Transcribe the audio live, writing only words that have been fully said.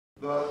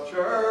The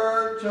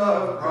Church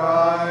of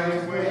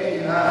Christ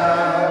we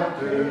have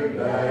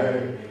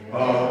today,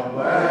 a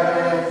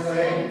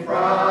blessing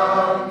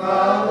from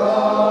the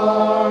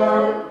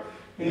Lord.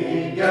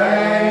 He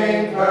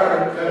gave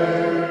her to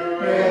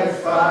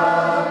His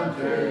Son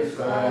to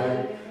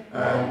save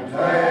and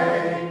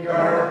take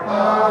her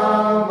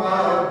home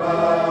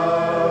above.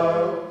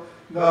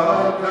 The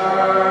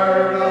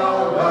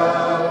turtle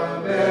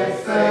dove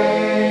is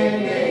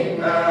singing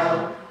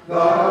now,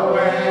 the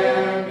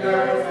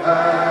winter's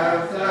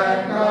past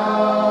and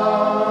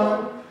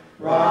gone.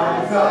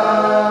 Rise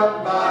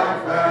up, my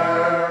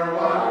fair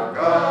one,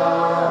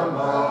 come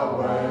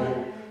away.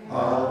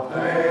 I'll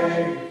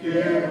take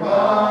you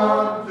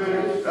home to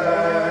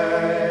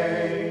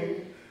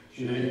stay.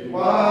 She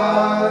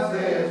was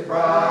His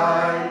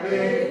bride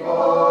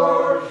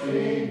before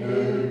she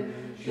knew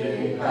she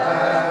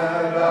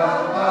had a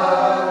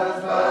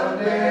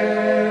husband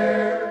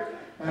dear,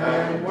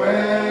 and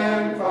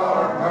when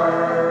for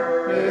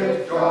her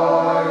His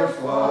choice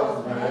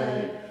was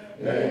made,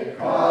 it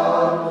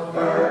caused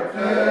her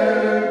to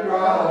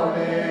draw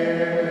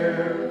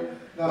near.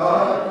 The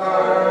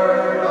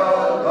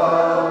turtle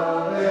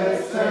dove is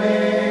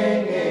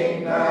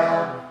singing now,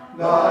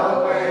 the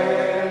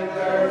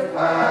winter's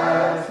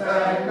past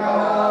and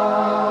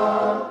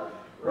gone.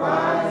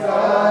 Rise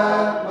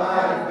up,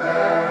 my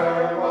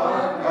fair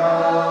one,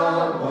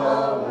 come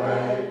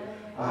away.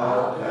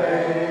 I'll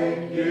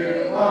take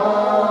you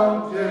home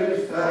to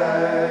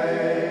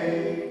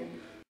stay.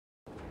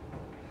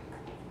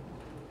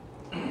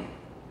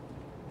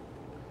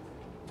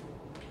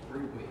 3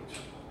 weeks.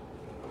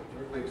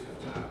 3 weeks at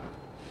a time.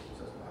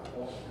 Since my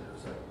walk here,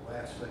 it's that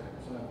last second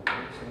Sunday.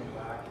 It seems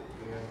like it's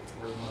been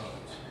 3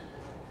 months.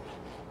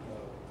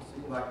 It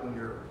seems like when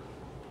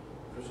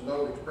there's an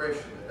old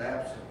expression that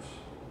absence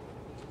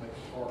makes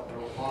the heart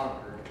grow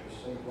fonder. It just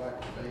seems like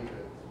to me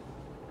that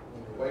when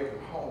you're away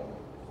from home,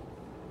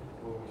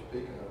 we'll be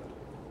speaking of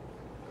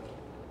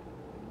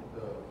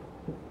the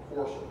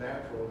course of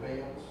natural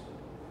events.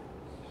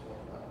 So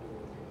I'm not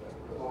doing anything.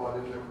 Oh, I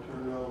didn't ever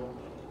turn it on.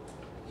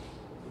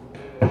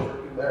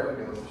 There it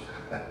goes.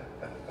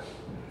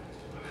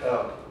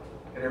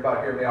 Can everybody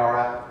hear me all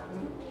right?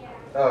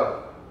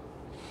 Yeah.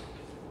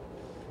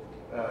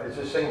 It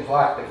just seems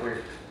like that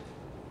we're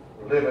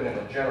living in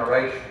a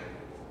generation.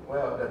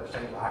 Well, it doesn't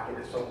seem like it.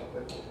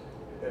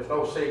 There's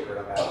no secret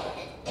about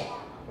it.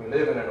 We're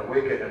living in a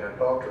wicked and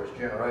adulterous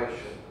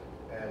generation,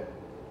 and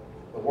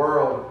the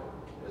world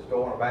is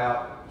going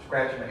about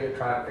scratching their head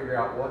trying to figure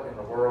out what in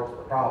the world's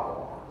the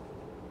problem are.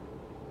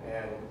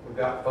 And we've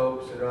got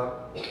folks that are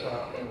up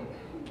and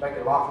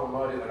making a lot more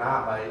money than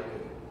I make,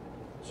 and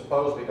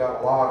supposedly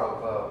got a lot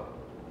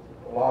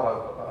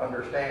of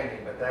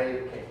understanding, but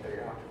they can't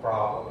figure out the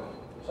problem. And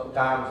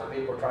sometimes the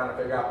people are trying to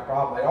figure out the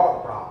problem, they are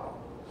the problem.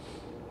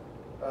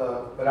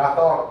 But I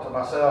thought to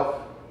myself,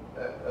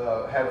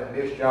 having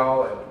missed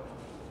y'all and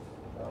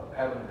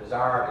having a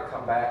desire to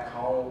come back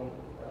home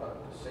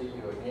to see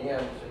you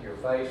again, see your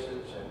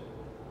faces, and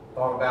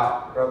thought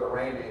about Brother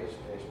Randy's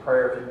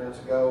prayer a few minutes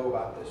ago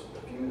about the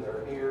few that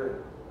are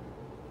here.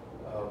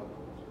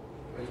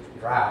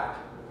 He's right.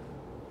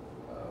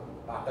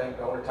 I think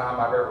the only time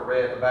I've ever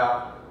read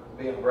about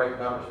being great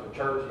numbers in the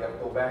church, you have to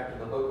go back to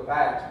the book of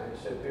Acts, but it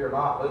said, "Fear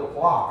not, little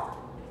flock."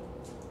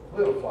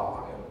 Little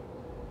flock. And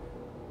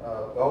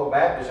the old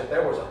Baptist, if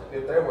there was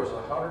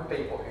 100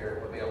 people here,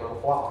 it would be a little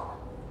flock.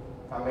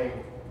 I mean,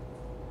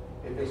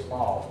 it'd be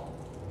small.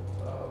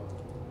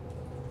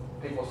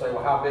 People say,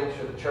 well, how big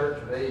should a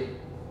church be?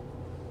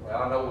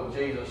 Well, I know when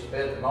Jesus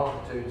fed the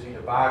multitudes, He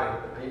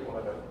divided the people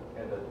into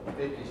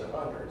 50s and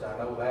 100s. I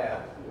know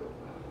that.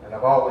 And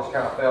I've always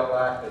kind of felt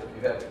like that if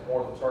you have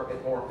start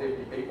getting more than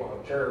 50 people in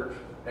a church,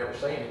 never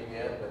seen it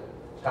yet, but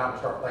it's time to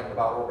start thinking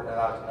about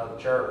organizing another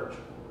church.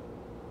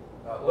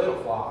 Little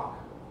flock.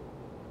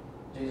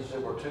 Jesus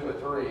said we're 2 or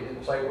 3. He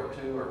didn't say we're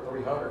 2 or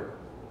 300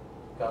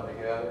 come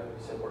together.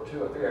 He said we're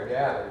 2 or 3 are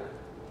gathered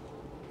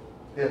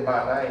in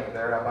my name,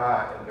 there am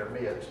I in their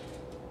midst.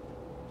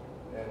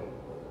 And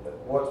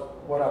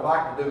what I'd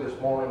like to do this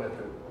morning, if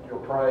you'll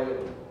pray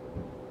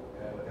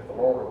and if the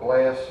Lord will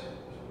bless, is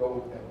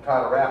go and try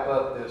to wrap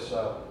up these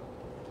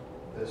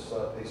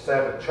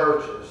 7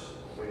 churches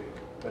we've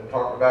been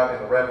talking about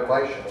in the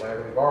Revelation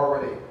letter. We've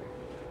already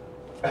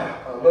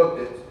looked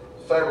at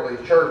several of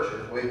these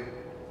churches.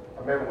 I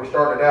remember we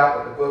started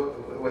out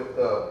with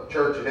the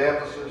church at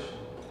Ephesus,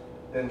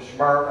 then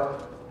Smyrna,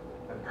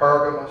 and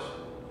Pergamos,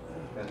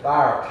 and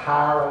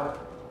Thyatira,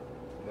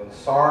 and then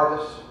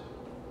Sardis,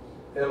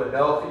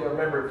 Philadelphia.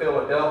 Remember,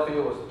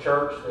 Philadelphia was the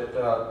church that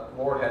the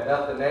Lord had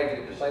nothing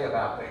negative to say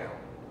about them.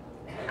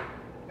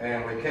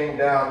 And we came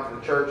down to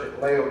the church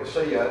at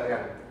Laodicea,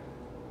 and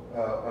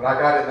when I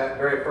got in that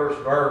very first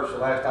verse, the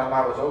last time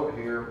I was over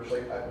here,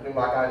 see, I knew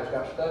like I just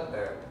got stuck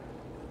there.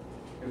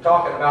 You're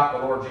talking about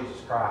the Lord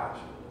Jesus Christ.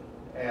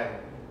 And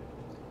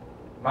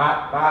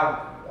my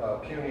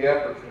puny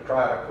efforts to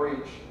try to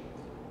preach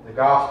the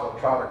gospel and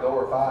try to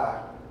glorify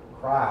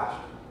Christ,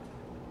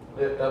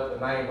 lift up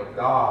the name of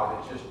God,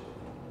 it's just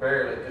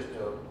barely just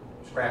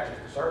scratches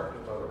the surface,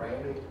 Brother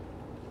Randy.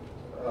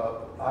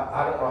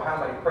 I don't know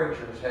how many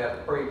preachers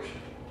have preached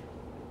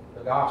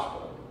the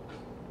gospel,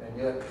 and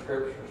yet the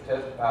scriptures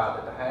testify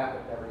that the half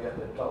had never yet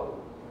been told.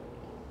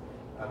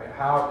 I mean,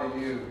 how do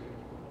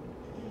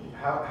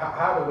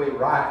we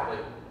rightly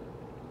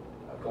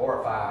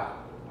glorify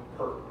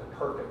the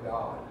perfect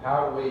God?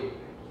 How do we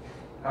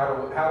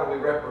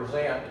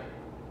represent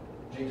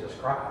Jesus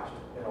Christ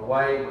in a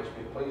way which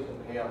be pleasing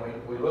to Him?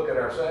 We look at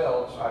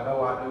ourselves. I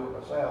know I do it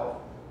myself,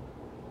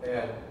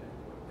 and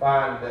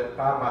find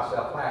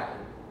myself lacking.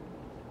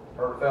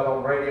 Heard a fellow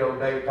on radio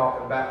today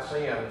talking about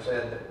sin, and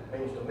said that it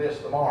means to miss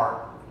the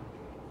mark.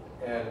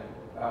 And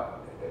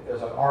as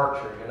an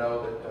archer, you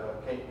know,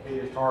 that can't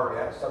hit his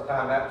target.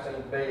 Sometimes that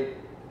seems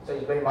to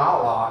be my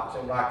lot. It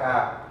seems like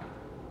I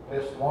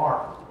miss the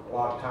mark a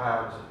lot of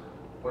times.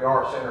 We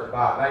are sinners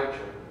by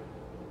nature.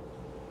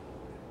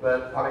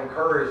 But I'm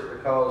encouraged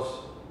because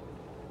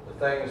the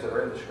things that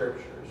are in the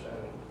Scriptures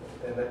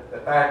and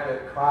the fact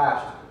that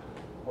Christ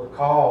would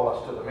call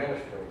us to the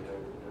ministry,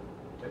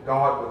 that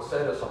God would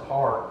set us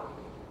apart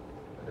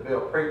and to be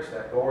able to preach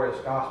that glorious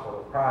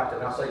gospel of Christ.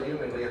 And I say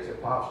humanly it's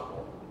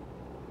impossible.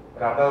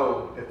 But I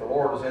know if the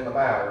Lord is in the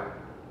matter,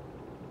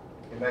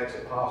 He makes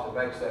it possible.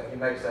 He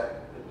makes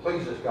that it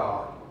pleases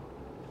God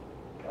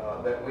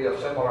that we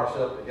assemble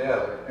ourselves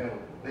together. And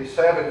these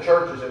 7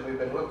 churches that we've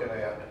been looking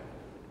at,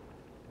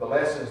 the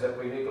lessons that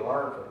we need to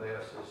learn from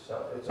this is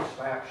it's a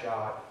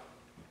snapshot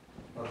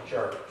of the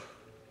church.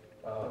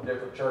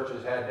 Different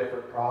churches had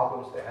different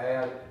problems they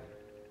had.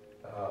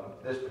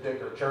 This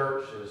particular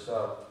church is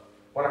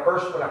when I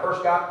first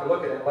got to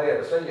looking at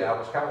Laodicea, I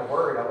was kind of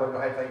worried I wouldn't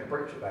know anything to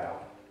preach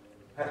about.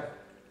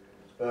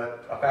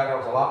 But I found there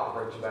was a lot to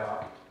preach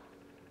about.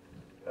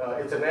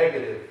 It's a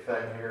negative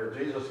thing here.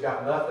 Jesus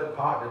got nothing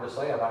positive to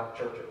say about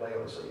the church at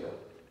Laodicea.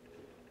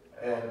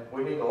 And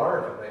we need to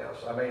learn from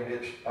this. I mean,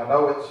 I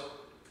know it's,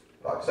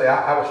 like I say,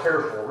 I was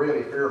fearful,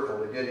 really fearful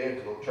to get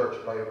into the church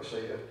at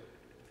Laodicea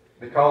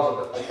because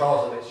of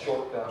its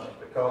shortcomings,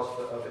 because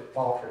of it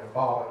faltering and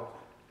falling.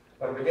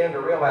 But I began to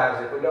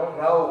realize if we don't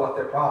know what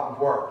their problems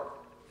were,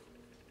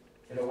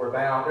 you know, we're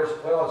bound.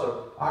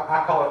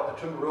 I call it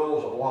the 2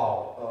 rules of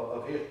law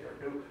of history,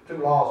 two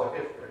laws of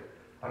history.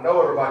 I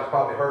know everybody's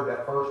probably heard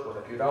that first one.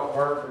 If you don't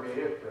learn from your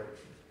history,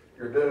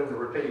 you're doomed to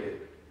repeat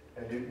it.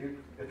 And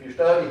if you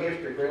study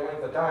history for any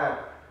length of time,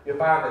 you'll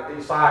find that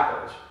these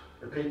cycles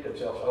repeat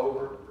themselves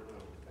over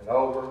and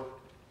over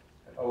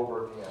and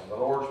over again. The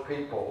Lord's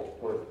people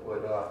would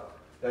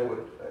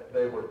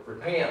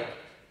repent.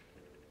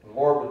 The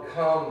Lord would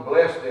come and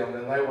bless them,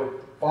 then they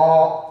would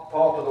fall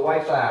to the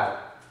wayside.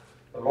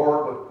 The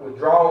Lord would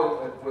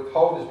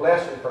withhold His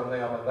blessing from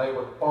them, and they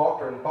would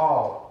falter and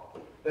fall.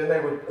 Then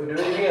they would do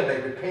it again.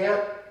 They'd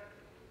repent,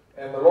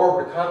 and the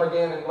Lord would come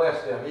again and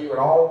bless them. But He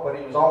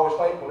was always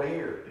faithful to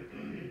hear.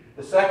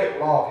 The second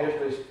law of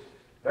history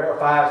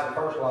verifies the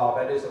first law,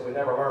 that is that we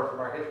never learn from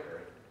our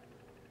history,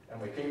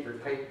 and we keep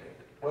repeating it.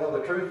 Well,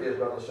 the truth is,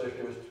 brothers and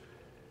sisters,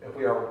 if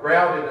we are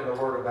grounded in the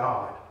Word of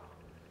God,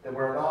 then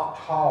we're not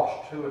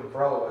tossed to and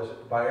fro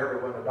by every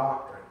wind of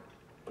doctrine.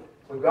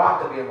 We've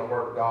got to be in the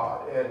Word of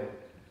God. And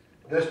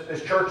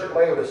this church at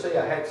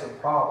Laodicea had some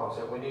problems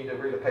that we need to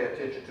really pay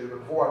attention to. But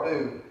before I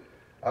do,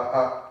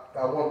 I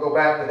want to go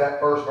back to that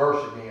first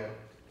verse again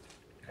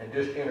and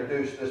just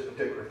introduce this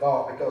particular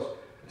thought because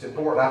it's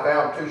important. I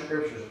found 2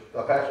 scriptures,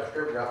 a passage of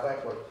scripture I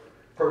think would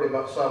pretty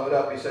much sum it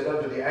up. He said,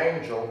 unto the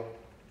angel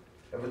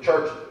of the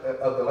church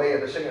of the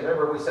Laodicea.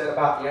 Remember we said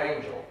about the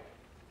angel.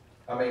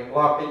 I mean, a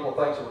lot of people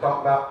think we're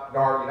talking about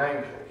guardian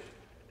angels.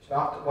 It's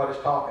not what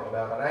it's talking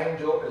about. An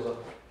angel is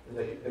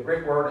the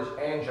Greek word is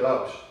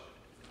angelos,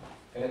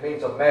 and it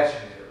means a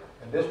messenger.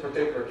 In this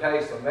particular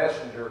case, the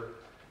messenger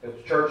at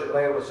the church at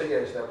Laodicea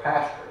is their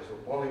pastor, is the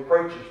one who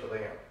preaches to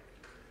them.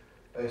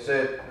 They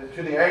said,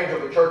 to the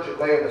angel of the church at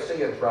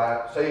Laodicea,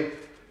 right? See,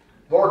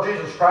 Lord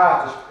Jesus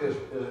Christ is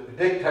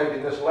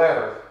dictating this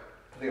letter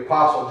to the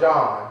Apostle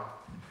John,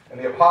 and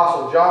the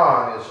Apostle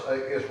John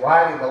is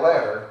writing the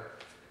letter,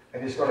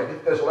 and he's going to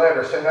get this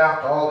letter sent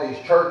out to all these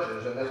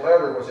churches, and this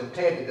letter was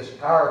intended, this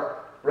entire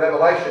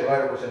Revelation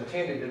letter was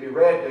intended to be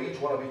read to each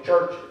one of these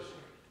churches.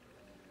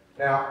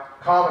 Now,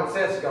 common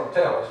sense is going to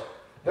tell us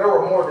there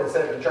were more than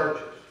 7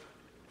 churches.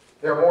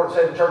 There are more than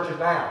 7 churches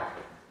now.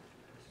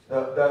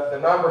 The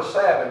number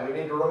 7, we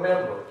need to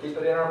remember, keep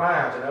it in our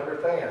minds and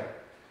understand.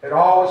 It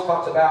always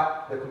talks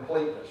about the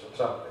completeness of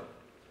something,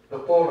 the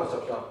fullness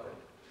of something.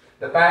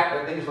 The fact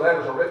that these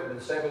letters are written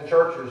to 7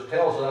 churches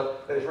tells us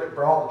that it's written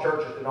for all the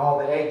churches in all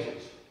the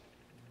ages.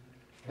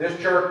 This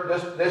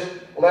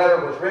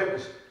letter was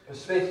written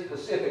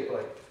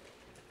specifically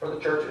for the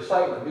church of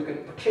Salem. You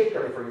can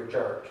particularly for your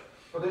church,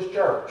 for this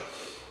church.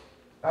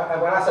 And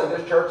when I say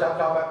this church, I'm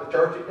talking about the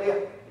church at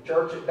Denton, the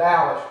church at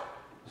Dallas,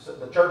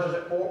 the churches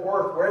at Fort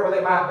Worth, wherever they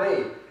might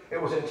be.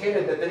 It was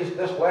intended that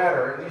this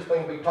letter and these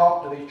things be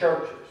taught to these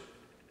churches,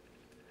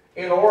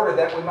 in order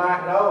that we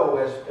might know,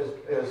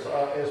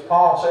 as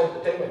Paul said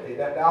to Timothy,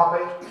 that thou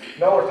mayest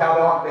knowest how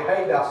thou ought to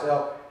behave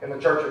thyself in the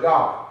church of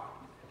God.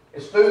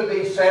 It's through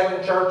these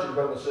 7 churches,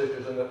 brothers and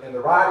sisters, in the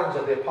writings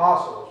of the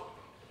apostles,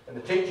 and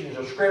the teachings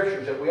of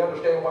Scriptures that we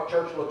understand what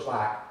church looks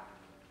like.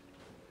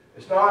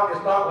 It's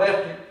not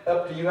left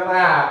up to you and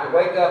I to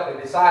wake up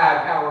and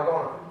decide how we're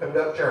going to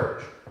conduct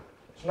church.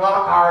 It's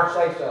not our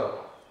say-so.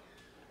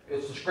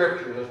 It's the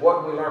Scriptures. It's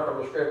what we learn from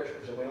the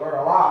Scriptures. And we learn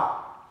a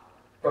lot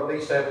from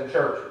these 7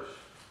 churches.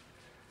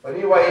 But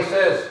anyway, he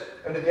says,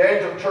 "And to the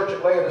angel of the church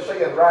at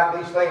Laodicea, write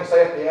these things,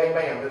 saith the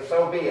Amen, that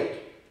so be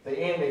it, the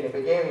ending, the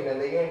beginning,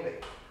 and the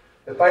ending,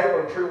 the faithful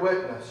and true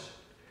witness,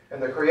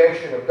 and the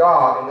creation of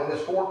God." And in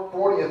this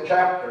 40th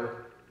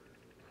chapter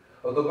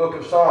of the book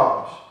of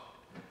Psalms,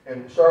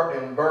 in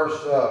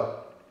verse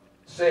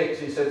 6,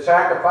 he said,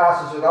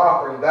 "Sacrifices and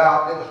offering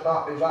thou didst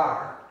not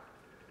desire.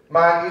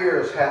 Mine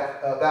ears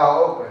hath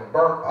thou opened,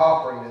 burnt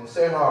offering and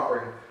sin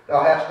offering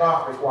thou hast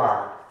not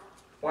required."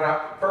 When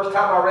first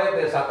time I read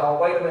this, I thought,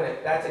 wait a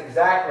minute, that's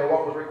exactly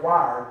what was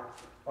required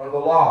under the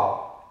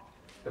law.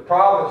 The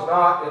problem is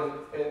not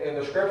in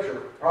the Scripture.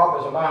 The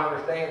problem is in my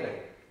understanding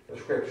of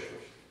the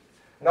Scriptures.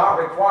 Not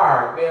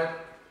required meant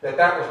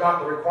that was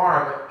not the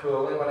requirement to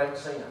eliminate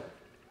sin.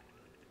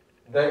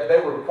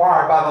 They were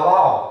required by the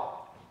law.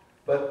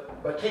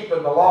 But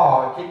keeping the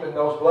law and keeping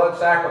those blood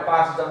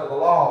sacrifices under the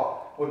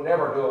law would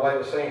never do away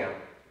with sin.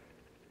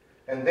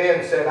 "And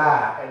then said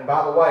I," and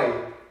by the way,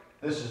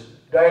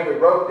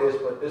 David wrote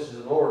this, but this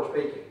is the Lord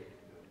speaking.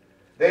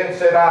 "Then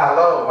said I,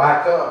 Lo,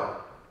 I come.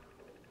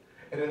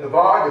 And in the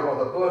volume of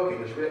the book it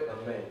is written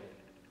of me."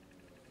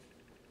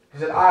 He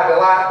said, "I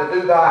delight to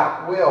do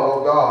thy will,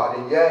 O God,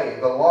 and yea,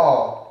 the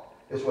law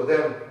is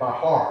within my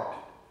heart."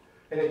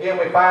 And again,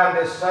 we find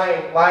this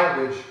same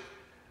language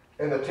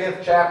in the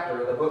 10th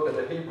chapter of the book of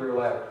the Hebrew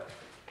letter.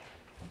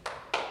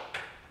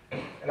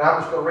 And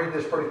I'm just going to read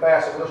this pretty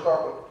fast, and we'll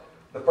start with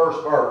the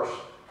first verse.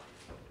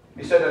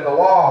 He said, "And the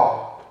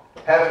law,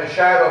 having a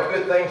shadow of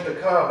good things to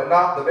come, but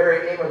not the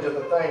very image of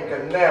the thing,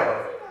 can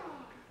never,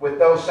 with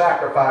those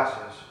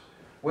sacrifices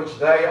which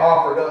they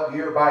offered up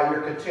year by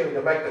year, continue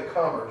to make the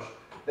comers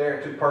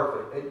thereunto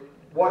perfect."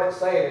 What it's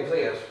saying is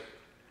this: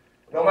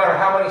 no matter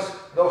how many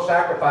those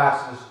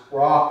sacrifices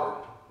were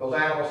offered, those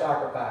animal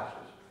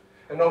sacrifices,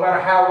 and no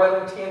matter how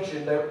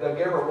well-intentioned the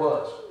giver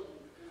was,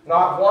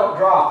 not one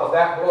drop of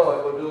that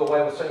blood would do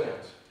away with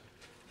sins.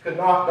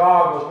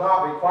 God was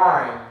not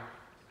requiring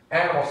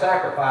animal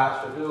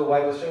sacrifice to do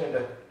away with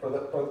sin for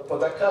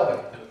that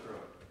covenant.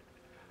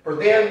 "For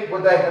then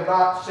would they have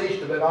not ceased to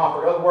have been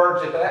offered." In other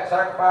words, if that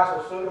sacrifice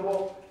was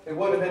suitable, it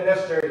would have been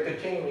necessary to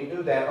continually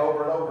do that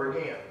over and over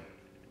again.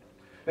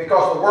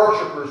 Because the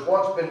worshipers,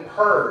 once been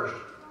purged,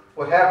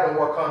 would have no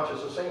more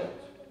conscience of sins.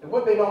 There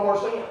would be no more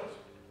sins,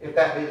 if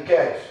that be the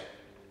case.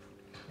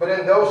 "But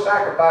in those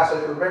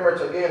sacrifices,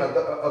 remembrance again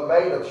of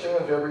made of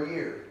sins every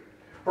year.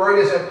 For it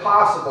is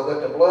impossible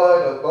that the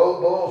blood of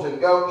both bulls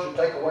and goats should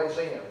take away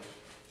sins.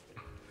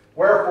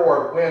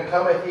 Wherefore, when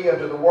cometh he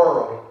into the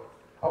world,"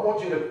 I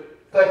want you to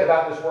think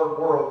about this word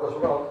 "world," because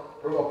we're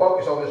going to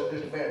focus on this in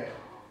just a minute.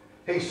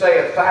 "He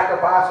saith,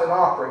 Sacrifice and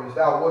offerings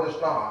thou wouldest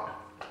not,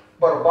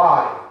 but a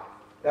body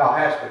thou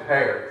hast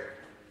prepared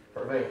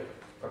for me,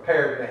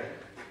 prepared me.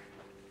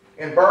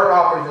 In burnt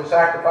offerings and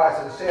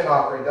sacrifices and sin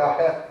offerings thou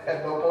hast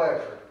had no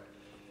pleasure."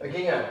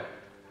 Again,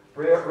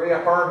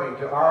 reaffirming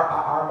to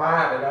our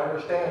mind and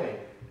understanding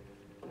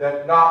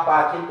that not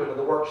by keeping of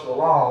the works of the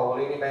law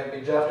will any man be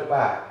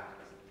justified.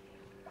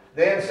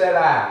 "Then said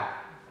I,"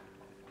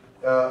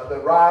 the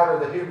writer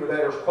of the Hebrew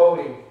letter is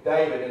quoting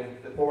David in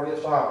the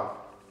 40th Psalm,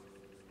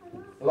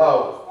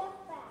 "Lo."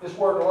 This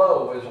word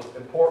 "lo" is an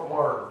important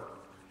word.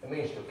 It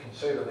means to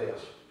consider this.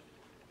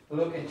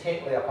 Look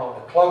intently upon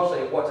it, closely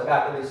at what's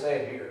about to be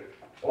said here.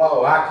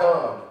 "Lo, I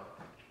come.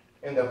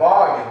 In the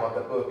volume of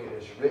the book it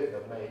is written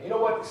of me." You know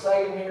what it's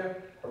saying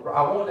here?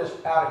 I want this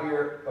out of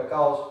here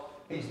because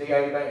he's the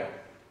Amen.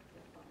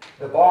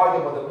 The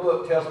volume of the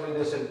book tells me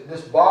this, in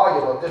this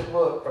volume of this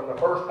book, from the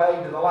first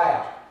page to the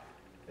last,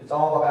 it's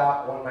all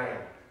about one man.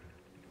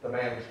 The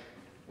man is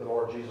the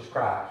Lord Jesus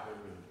Christ.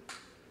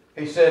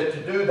 He said, "To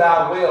do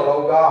thy will,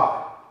 O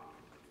God."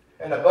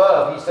 And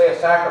above, he says,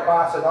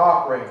 "Sacrifice and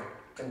offering,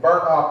 and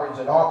burnt offerings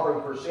and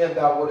offering for sin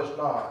thou wouldest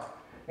not,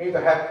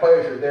 neither have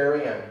pleasure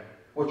therein,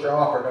 which are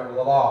offered under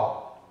the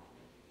law.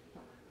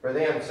 For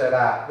then said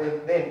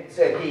then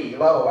said he,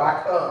 Lo,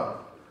 I come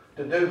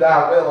to do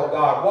thy will, O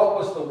God." What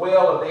was the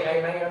will of the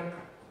Amen?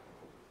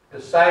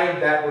 To save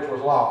that which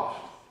was lost.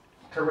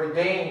 To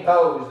redeem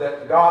those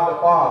that God the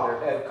Father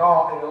had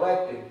called and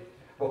elected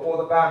before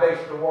the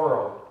foundation of the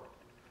world.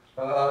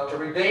 To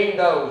redeem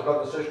those,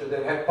 brother and sister,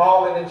 that had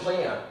fallen in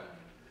sin.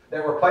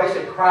 That were placed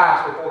in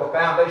Christ before the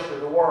foundation of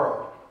the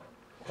world.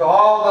 To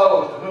all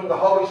those to whom the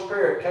Holy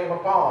Spirit came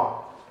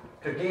upon,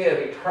 to give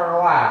eternal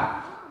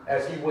life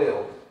as he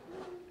willed.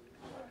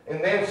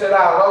 "And then said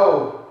I,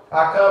 Lo,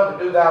 I come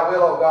to do thy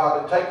will, O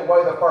God, to take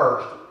away the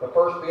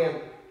first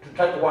being to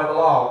take away the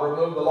law,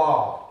 remove the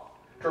law,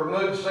 to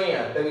remove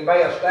sin, that he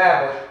may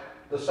establish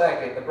the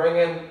second, to bring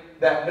in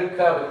that new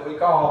covenant we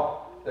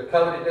call the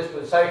covenant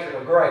dispensation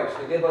of grace,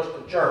 to give us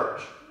the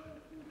church,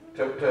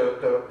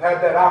 to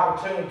have that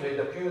opportunity,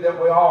 the few that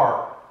we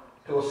are,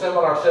 to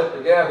assemble ourselves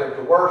together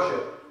to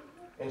worship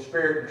in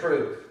spirit and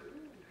truth.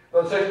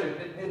 Brothers and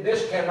sisters,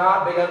 this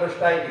cannot be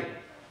understated.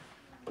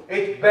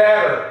 It's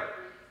better,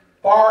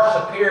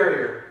 far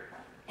superior,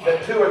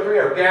 that 2 or 3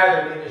 are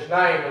gathered in His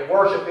name and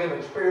worship Him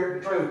in spirit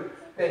and truth,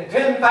 than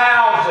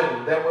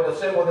 10,000 that would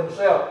assemble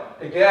themselves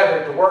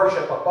together to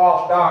worship a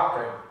false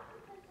doctrine.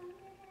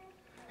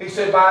 He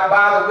said,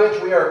 by the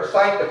which we are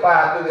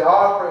sanctified through the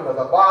offering of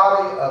the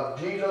body of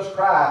Jesus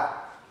Christ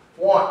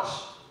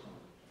once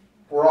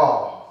for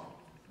all.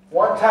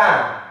 One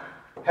time,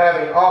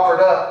 having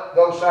offered up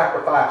those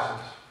sacrifices.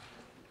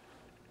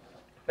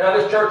 Now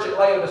this church at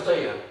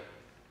Laodicea,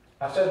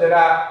 I said that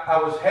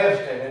I was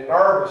hesitant and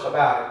nervous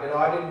about it.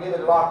 I didn't give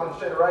it a lot of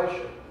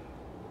consideration.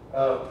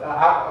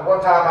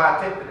 One time I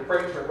attempted to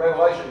preach from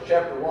Revelation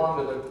chapter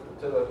 1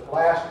 to the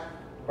last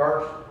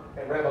verse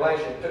in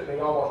Revelation. It took me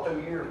almost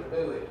 2 years to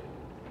do it.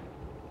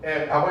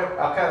 And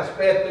I kind of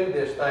sped through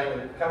this thing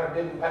and kind of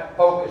didn't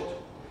focus.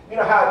 You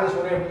know how it is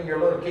whenever you're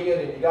a little kid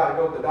and you got to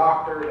go to the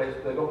doctor and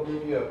they're going to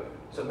give you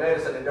some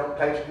medicine that don't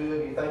taste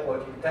good. You think, well,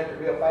 if you can take it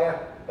real fast,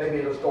 maybe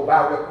it'll just go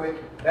by real quick.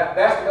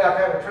 That's the way I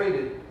kind of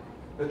treated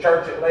the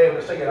church at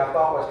Laodicea. I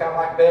thought it was kind of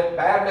like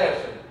bad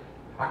medicine.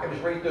 I can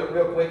just read through it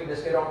real quick and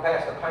just get on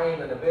past the pain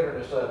and the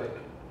bitterness of it.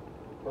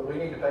 But we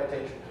need to pay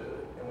attention to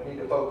it, and we need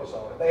to focus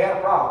on it. They had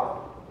a problem.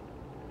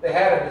 They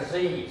had a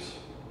disease,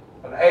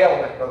 an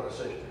ailment, brothers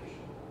and sisters.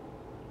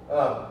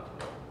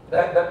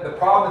 The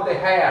problem that they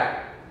had,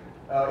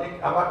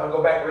 I'm not going to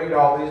go back and read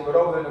all these, but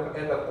over in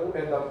the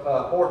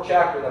 4th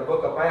chapter of the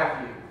book of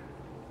Matthew,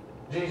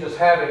 Jesus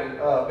having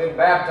been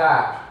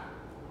baptized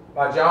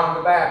by John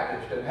the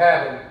Baptist and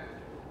having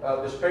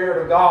the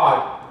Spirit of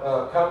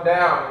God come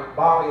down in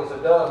body as a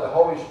dove, the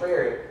Holy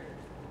Spirit,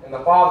 and the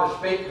Father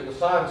speaks to the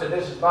Son and said,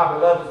 "This is my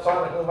beloved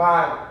Son in whom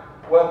I am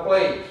well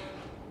pleased."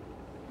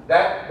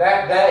 That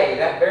day,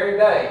 that very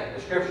day,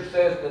 the Scripture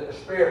says that the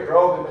Spirit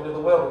drove him into the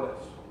wilderness.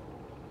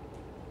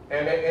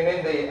 And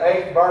in the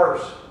 8th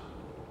verse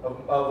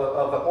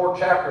of the 4th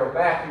chapter of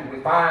Matthew, we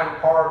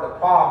find part of the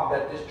problem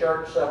that this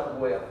church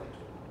suffered with.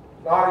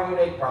 It's not a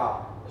unique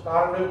problem. It's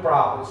not a new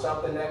problem. It's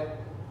something that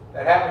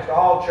happens to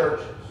all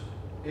churches.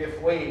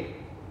 If we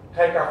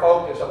take our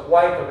focus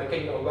away from the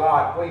kingdom of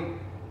God,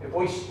 if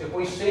we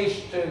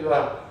cease to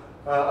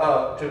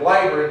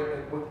labor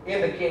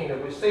in the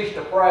kingdom, we cease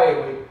to pray,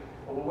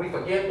 we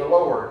forget the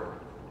Lord.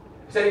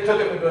 He said He took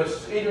him to an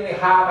exceedingly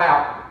high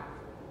mountain.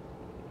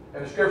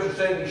 And the Scripture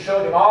said He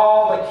showed him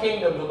all the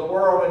kingdoms of the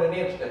world in an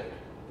instant.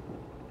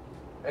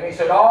 And He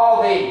said,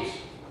 "All these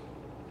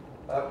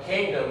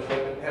kingdoms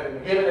have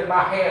been given in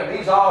my hand.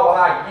 These all will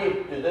I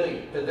give to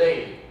thee,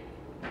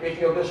 if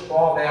you'll just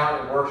fall down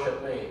and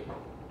worship me."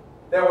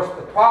 There was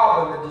the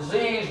problem, the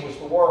disease was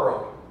the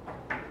world,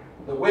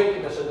 the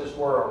wickedness of this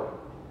world.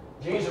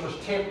 Jesus was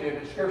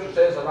tempted, the Scripture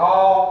says, in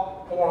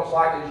all forms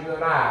like as you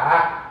and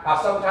I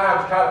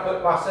sometimes try to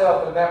put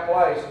myself in that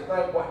place and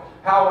think, well,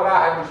 how would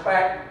I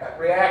have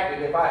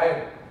reacted if I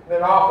had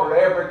been offered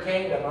every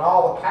kingdom and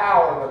all the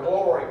power and the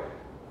glory,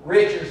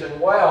 riches and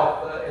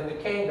wealth in the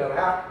kingdom?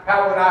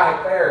 How would I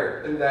have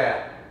fared through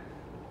that?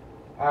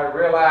 I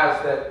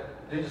realized that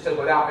Jesus said,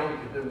 "Without me you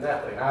could do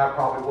nothing." I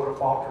probably would have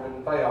faltered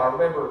and failed. I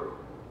remember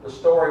the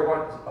story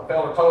a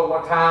fellow told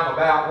one time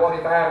about what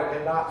if Adam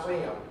had not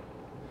sinned.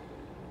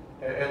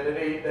 And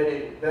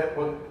that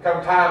when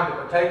come time to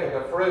partake of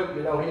the fruit,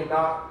 he had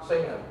not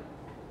sinned.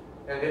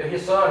 And that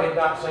his son had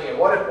not sinned.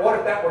 What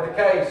if that were the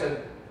case and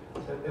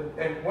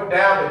went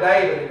down to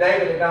David, and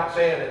David had not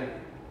sinned,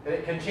 and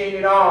it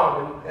continued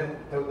on, and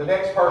the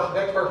next person,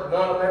 none of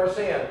them ever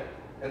sinned.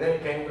 And then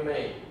it came to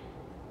me.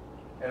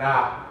 And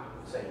I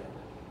sinned.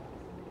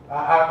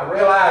 I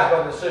realize,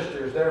 brothers and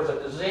sisters, there's a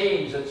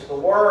disease. It's the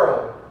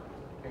world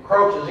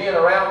encroaches in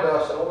around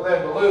us. Over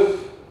there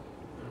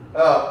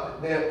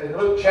in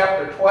Luke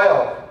chapter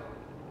 12,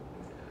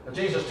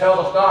 Jesus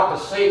tells us not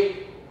to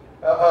seek,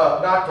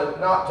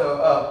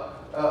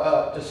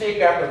 to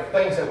seek after the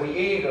things that we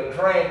eat or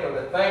drink or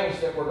the things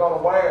that we're going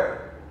to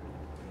wear.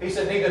 He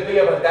said, "Neither be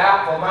of a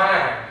doubtful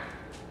mind."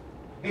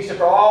 He said,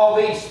 "For all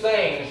these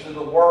things do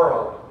the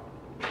world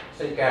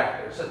seek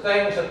after." It's the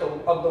things of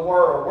the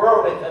world,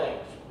 worldly things.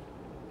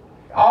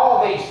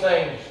 All these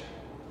things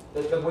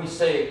that we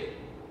seek.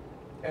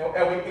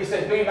 And he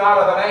said, "Be not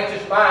of an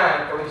anxious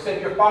mind," for he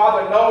said, "Your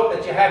Father knoweth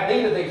that you have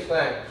need of these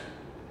things."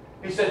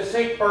 He said,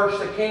 "Seek first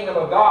the kingdom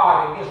of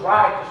God and His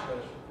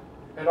righteousness,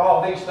 and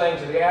all these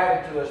things will be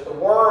added to us." The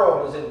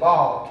world is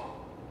involved.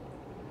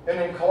 And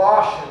in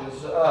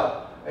Colossians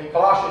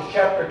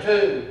chapter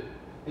 2,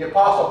 the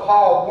Apostle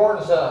Paul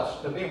warns us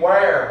to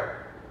beware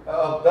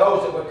of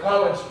those that would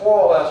come and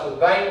spoil us with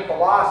vain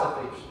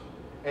philosophies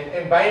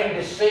and vain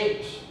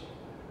deceits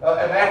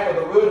and after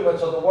the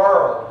rudiments of the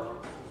world.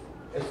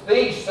 It's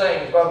these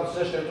things, brothers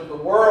and sisters, that the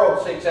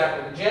world seeks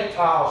after, the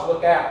Gentiles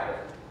look after.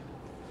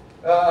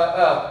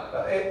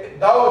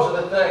 Those are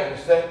the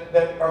things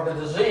that are the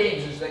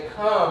diseases that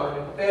come and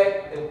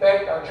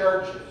infect our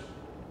churches.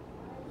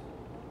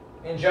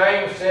 And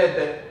James said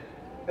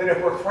that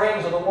if we're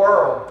friends of the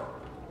world,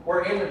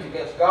 we're enemies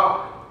against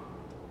God.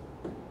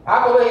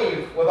 I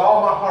believe with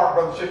all my heart,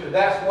 brothers and sisters,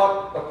 that's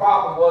what the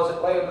problem was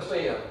at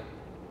Laodicea.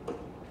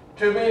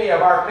 too many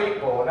of our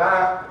people, and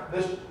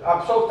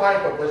I'm so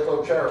thankful for this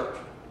little church.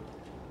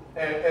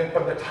 And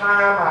from the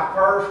time I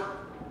first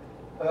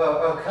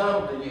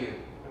come to you,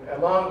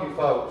 among you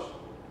folks,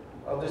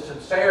 of the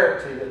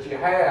sincerity that you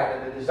had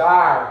and the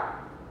desire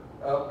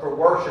for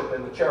worship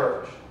in the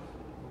church,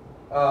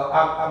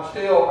 I'm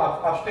still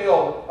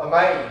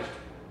amazed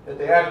at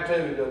the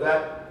attitude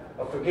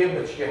of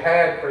forgiveness you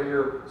had for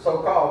your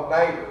so-called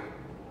neighbor.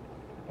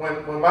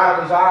 When my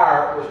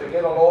desire was to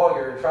get a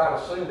lawyer and try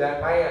to sue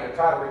that man and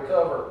try to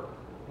recover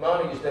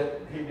monies that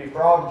he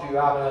defrauded you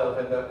out of,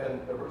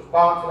 and the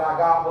response that I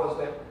got was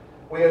that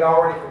we had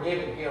already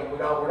forgiven him. We're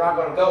not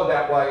going to go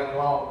that way any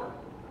longer.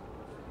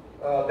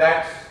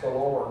 That's the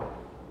Lord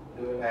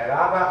doing that.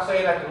 I'm not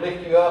saying that to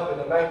lift you up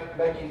and to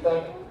make you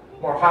think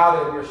more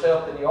highly of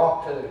yourself than you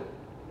ought to,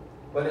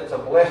 but it's a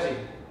blessing,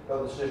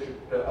 brother and sister,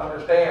 to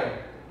understand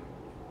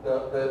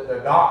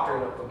the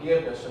doctrine of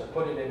forgiveness and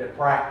put it into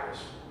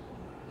practice.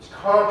 It's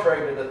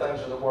contrary to the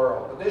things of the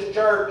world. But this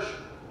church,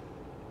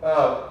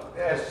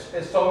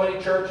 as so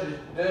many churches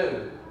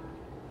do,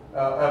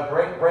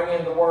 bring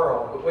in the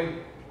world. But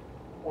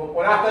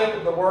when I think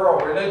of the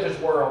world, religious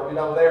world,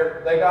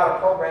 they got a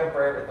program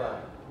for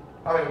everything.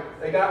 I mean,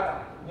 they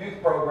got youth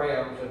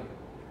programs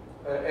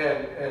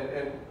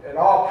and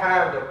all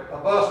kinds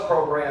of bus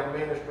program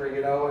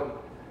ministry, and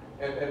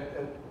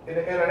in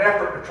an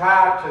effort to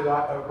try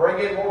to bring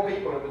in more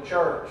people to the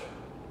church,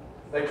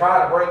 they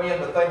try to bring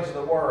in the things of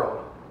the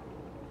world.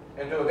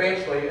 And to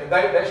eventually, and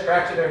they're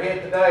scratching their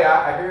head today,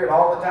 I hear it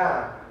all the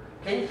time.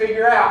 Can you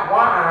figure out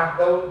why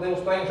those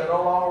things are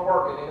no longer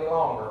working any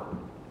longer?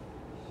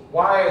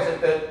 Why is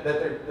it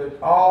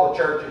that all the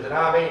churches, and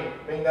I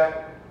mean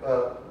that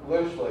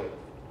loosely,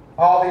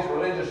 all these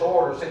religious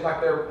orders seem like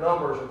their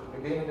numbers are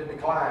beginning to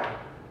decline?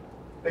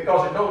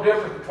 Because there's no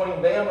difference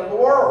between them and the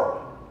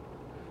world.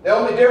 The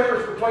only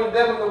difference between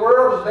them and the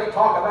world is they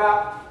talk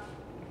about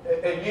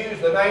and use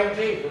the name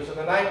Jesus and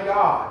the name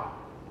God.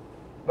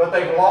 But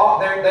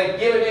they've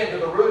given in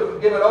to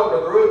given over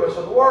to the rudiments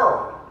of the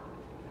world.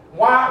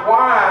 Why?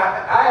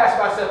 I ask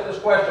myself this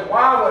question: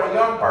 why would a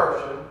young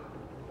person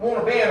want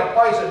to be in a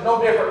place that's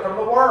no different from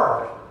the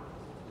world?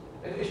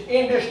 It's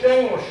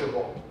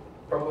indistinguishable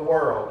from the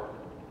world.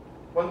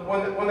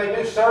 When they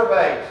do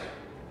surveys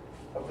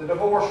of the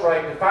divorce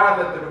rate, they find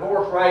that the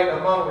divorce rate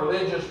among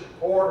religious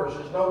orders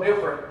is no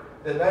different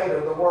than that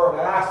of the world.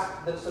 And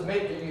I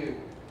submit to you,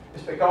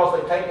 it's because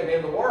they've taken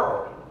in the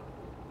world.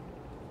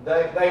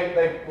 They've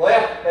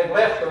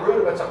left the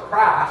rudiments of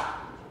Christ,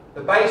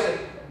 the basic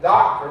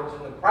doctrines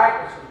and the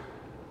practices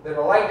that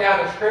are laid down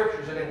in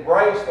Scriptures, and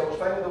embrace those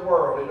things of the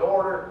world in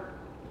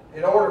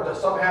order to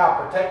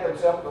somehow protect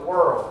themselves from the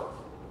world.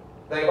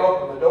 They've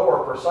opened the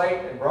door for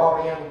Satan and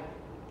brought in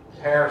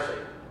heresy.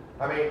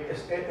 I mean,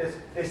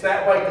 it's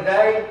that way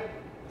today.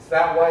 It's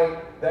that way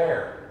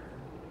there.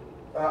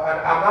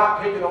 I'm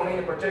not picking on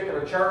any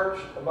particular church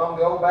among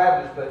the Old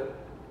Baptists, but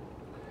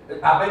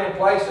I've been in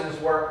places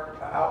where,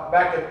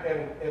 back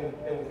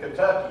in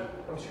Kentucky,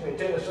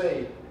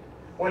 Tennessee,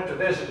 went to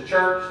visit a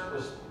church. It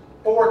was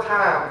 4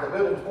 times, the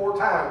building was 4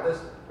 times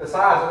the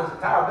size of this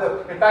entire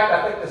building. In fact,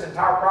 I think this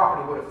entire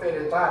property would have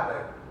fit inside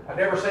there. I've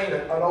never seen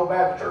an Old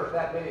Baptist church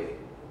that big.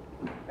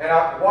 And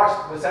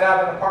we sat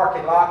out in the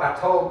parking lot, and I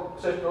told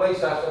Sister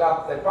Lisa, I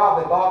said, they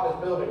probably bought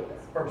this building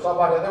from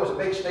somebody. There was a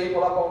big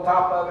steeple up on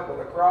top of it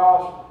with a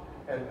cross,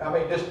 and I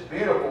mean, just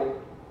beautiful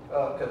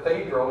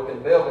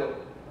cathedral-looking building.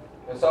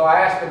 And so I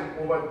asked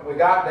them when we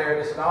got there,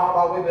 and they said,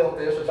 no, we built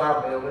this, it's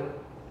our building.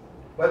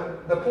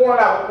 But the point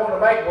I wanted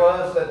to make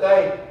was that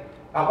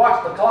I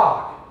watched the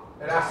clock,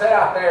 and I sat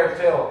out there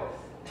until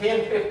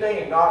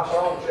 10:15, not a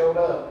soul showed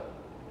up.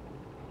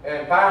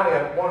 And finally,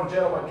 one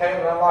gentleman came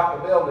and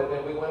unlocked the building,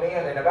 and we went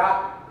in, and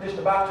just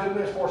about 2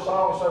 minutes before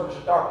song service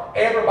started,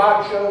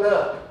 everybody showed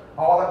up,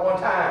 all at one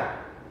time.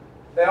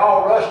 They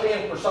all rushed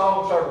in for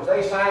song service.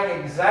 They sang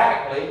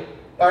exactly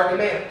 30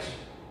 minutes.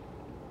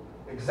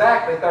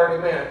 Exactly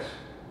 30 minutes.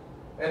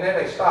 And then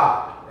they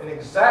stopped. And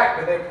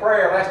exactly, their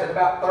prayer lasted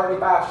about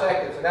 35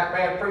 seconds, and that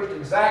man preached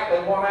exactly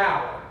 1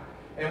 hour.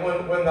 And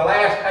when the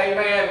last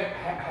amen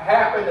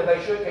happened and they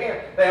shook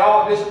hands, they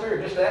all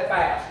disappeared just that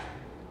fast.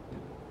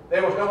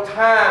 There was no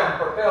time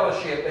for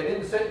fellowship. They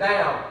didn't sit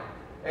down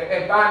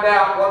and find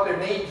out what their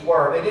needs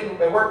were.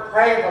 They weren't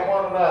praying for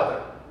one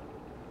another.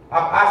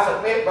 I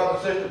submit,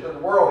 brothers and sisters, that the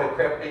world had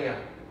crept in.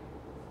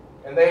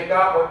 And they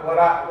got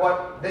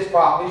what this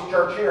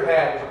church here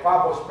had was a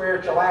problem of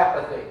spiritual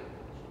apathy.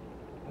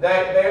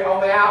 They on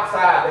the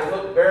outside, they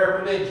looked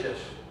very religious.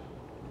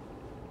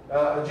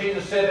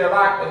 Jesus said they're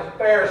like the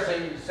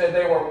Pharisees. Said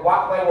they were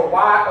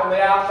white on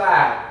the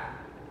outside,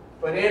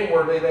 but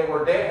inwardly they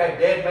had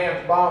dead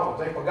man's bones.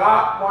 They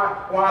forgot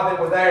why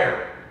they were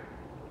there.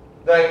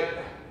 They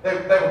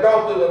would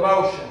go through the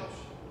motions.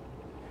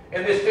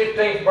 In this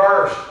 15th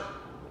verse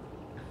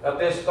of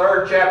this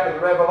 3rd chapter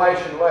of the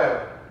Revelation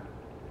letter,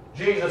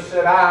 Jesus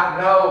said,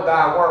 I know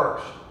thy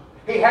works.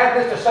 He had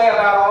this to say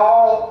about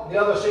all the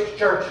other 6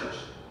 churches.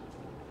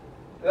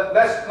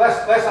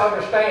 Let's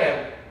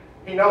understand,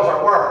 he knows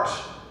our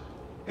works.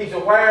 He's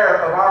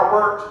aware of our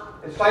works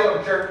in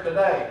Salem Church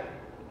today.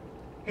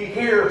 He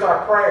hears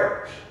our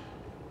prayers.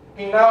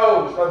 He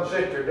knows, brother and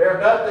sister,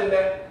 there's nothing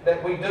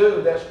that we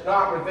do that's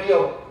not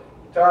revealed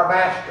to our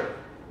Master.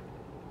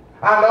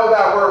 I know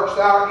thy works,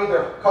 thou art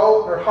neither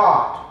cold nor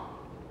hot.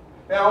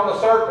 Now on the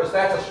surface,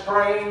 that's a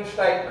strange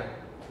statement.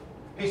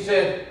 He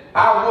said,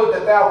 I would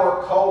that thou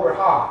wert cold or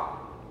hot.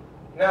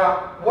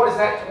 Now, what is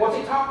that? What's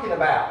he talking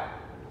about?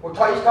 He's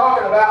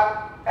talking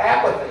about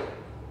apathy,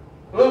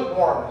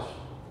 lukewarmness.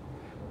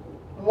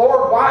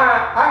 Lord,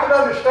 why? I can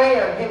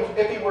understand him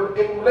if he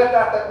left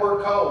out that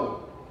word cold.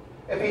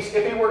 If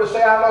he were to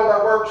say, I know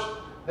thy works,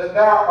 that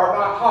thou art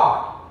not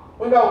hot.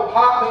 We know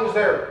hot means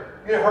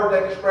you heard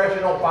that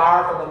expression, on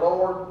fire for the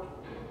Lord.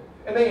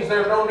 It means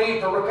there's no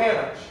need for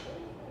repentance.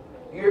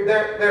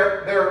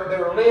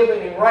 They're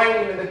living and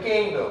reigning in the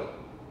kingdom.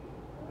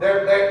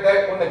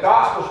 When the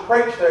gospel's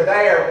preached, they're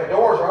there. The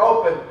doors are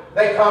open.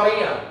 They come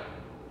in.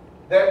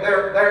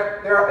 They're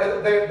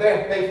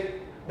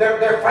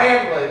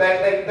family.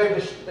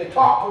 They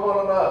talk to one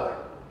another.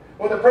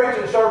 When the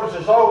preaching service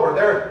is over,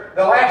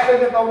 the last thing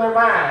that's on their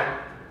mind,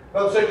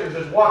 those sisters,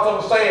 is what's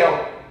on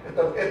sale at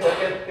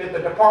the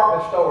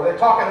department store. They're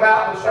talking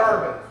about the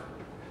sermon.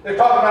 They're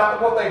talking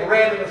about what they've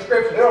read in the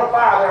Scripture. They're on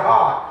fire. They're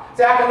hot.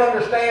 See, I can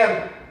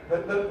understand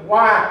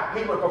why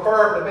he would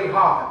prefer them to be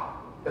hot.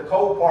 The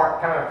cold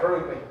part kind of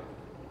threw me.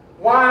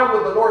 Why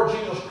would the Lord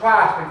Jesus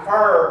Christ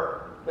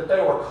prefer that they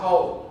were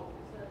cold?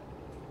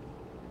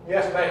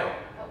 Yes, ma'am.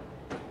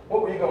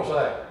 What were you going to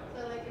say?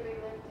 So they could be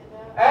lifted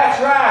up. That's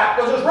right,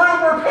 because there's room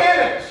for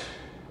repentance.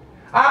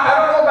 I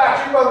don't know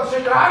about you, brother and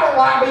sister. I don't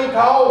like being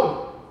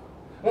cold.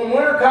 When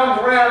winter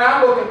comes around,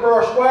 I'm looking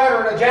for a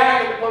sweater and a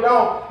jacket to put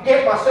on to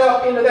get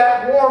myself into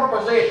that warm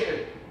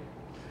position.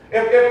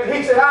 If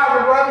he said, I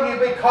would rather you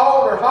be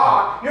cold or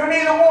hot, you're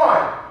neither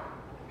one.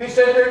 He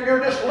said,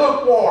 you're just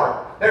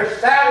lukewarm. They're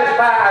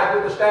satisfied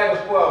with the status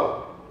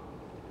quo.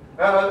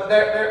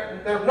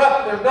 There's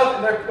nothing.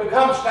 They've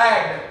become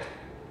stagnant.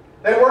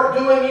 They weren't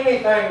doing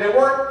anything. They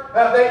weren't.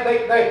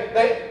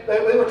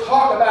 They would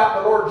talk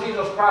about the Lord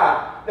Jesus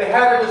Christ. They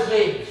had a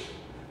disease.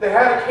 They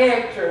had a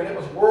cancer, and it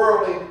was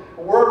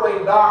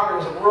worldly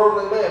doctrines and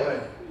worldly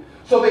living.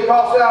 So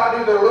because thou art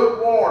neither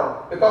lukewarm,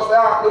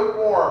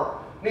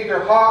 neither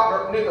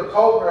hot, neither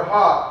cold nor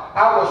hot,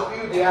 I will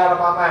spew thee out of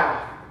my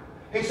mouth.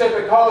 He said,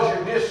 because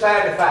you're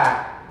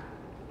dissatisfied,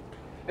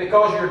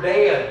 because you're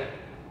dead.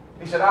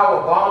 He said, I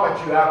will vomit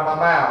you out of my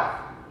mouth.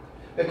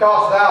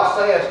 Because thou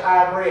sayest,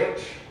 I am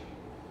rich.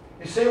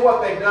 You see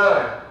what they've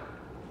done?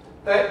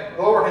 The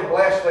Lord had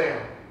blessed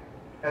them.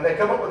 And they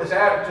come up with this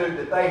attitude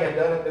that they had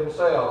done it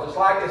themselves. It's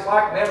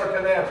like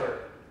Nebuchadnezzar.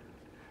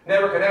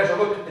 Nebuchadnezzar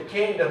looked at the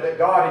kingdom that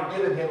God had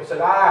given him and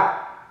said, I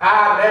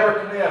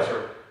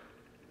Nebuchadnezzar,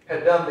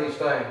 had done these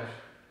things.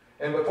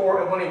 And when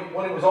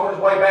he was on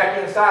his way back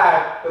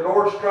inside, the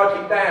Lord struck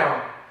him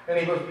down. And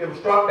he was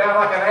struck down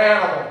like an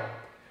animal.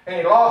 And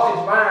he lost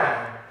his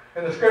mind.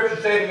 And the Scripture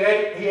said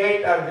he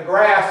ate the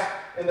grass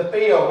in the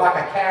field like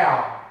a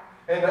cow.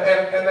 And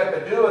that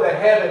the dew of the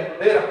heaven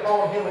lit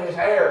upon him and his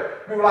hair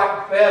grew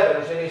like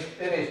feathers, and his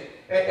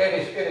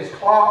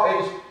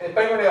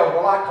fingernails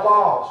were like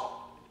claws.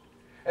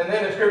 And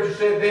then the Scripture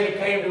said, then he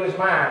came to his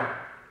mind,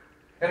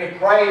 and he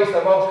praised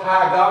the Most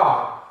High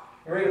God.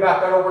 You read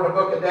about that over in the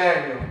book of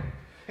Daniel.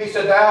 He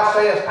said, thou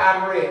sayest,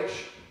 I'm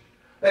rich.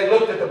 They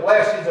looked at the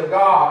blessings of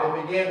God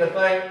and began to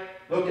think,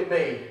 look at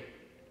me.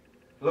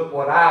 Look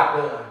what I've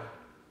done.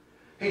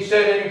 He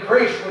said, it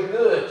increased with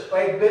goods.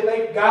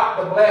 They got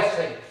the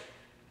blessings.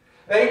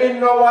 They didn't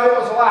know what it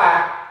was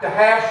like to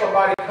have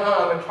somebody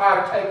come and try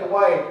to take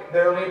away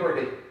their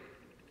liberty.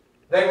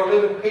 They were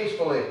living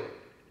peacefully.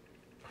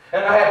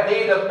 And I had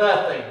need of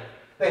nothing.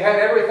 They had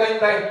everything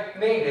they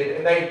needed,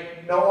 and they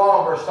no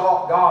longer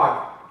sought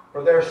God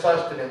for their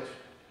sustenance.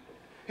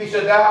 He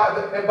said,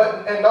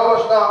 and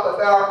knowest not that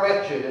thou art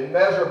wretched, and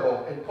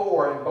miserable, and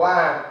poor, and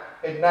blind,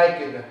 and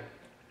naked.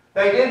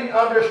 They didn't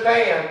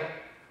understand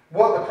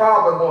what the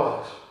problem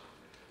was.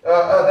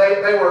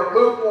 They were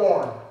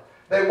lukewarm.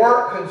 They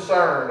weren't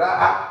concerned.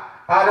 I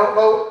don't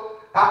know.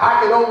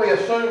 I can only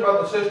assume,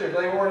 brothers and sisters,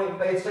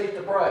 they ceased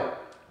to pray.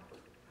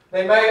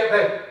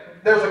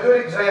 There's a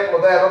good example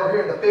of that over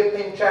here in the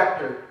 15th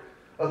chapter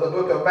of the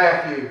book of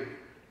Matthew.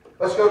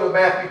 Let's go to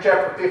Matthew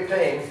chapter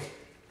 15.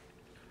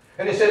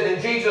 And it said,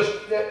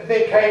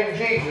 then came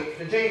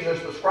to Jesus,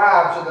 the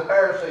scribes and the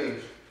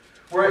Pharisees,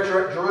 were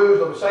at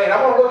Jerusalem, saying,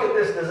 I want to look at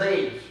this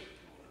disease.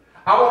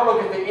 I want to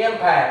look at the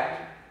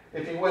impact,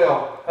 if you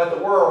will, that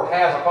the world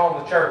has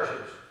upon the churches.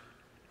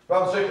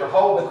 Brothers and sisters,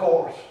 hold the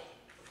course.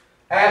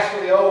 Ask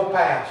for the old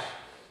past.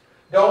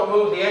 Don't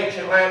move the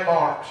ancient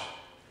landmarks.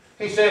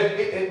 He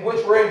said,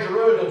 which were in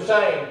Jerusalem,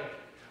 saying,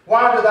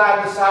 why do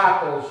thy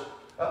disciples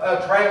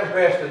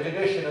transgress the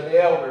tradition of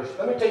the elders?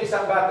 Let me tell you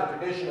something about the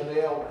tradition of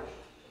the elders.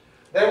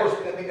 There was,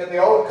 in the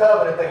Old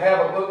Covenant, they have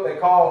a book they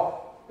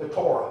call the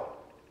Torah.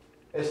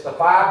 It's the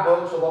 5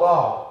 books of the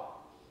law.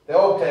 The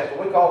Old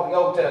Testament. We call it the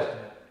Old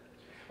Testament.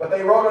 But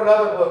they wrote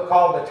another book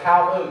called the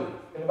Talmud.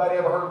 Anybody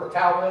ever heard of the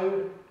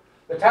Talmud?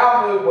 The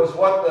Talmud was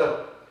what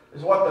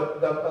is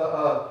what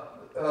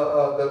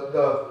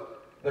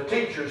the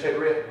teachers had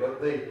written.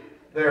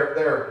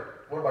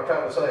 What am I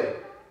trying to say?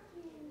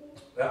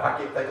 I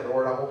can't think of the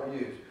word I want to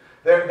use.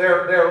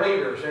 Their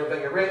leaders,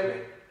 everything had written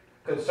it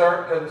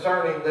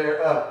concerning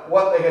their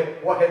what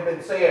had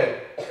been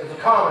said. It was a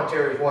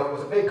commentary. It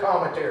was a big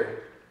commentary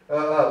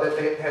that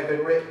they had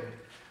been written.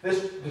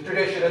 The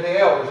tradition of the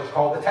elders is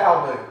called the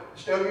Talmud.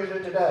 Still using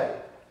it today.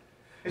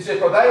 He said,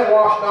 "For they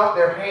wash not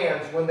their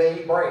hands when they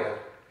eat bread."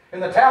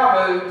 And the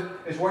Talmud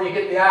is where you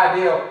get the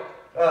idea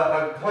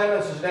of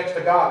cleanliness is next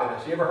to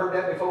godliness. You ever heard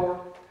that before?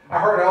 I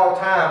heard it all the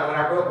time when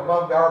I grew up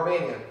among the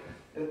Armenians.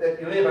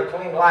 That you live a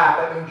clean life,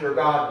 that means you're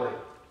godly.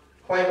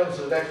 Cleanliness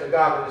is next to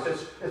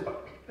godliness.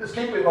 It's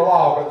keeping the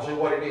law, brothers, is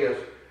what it is.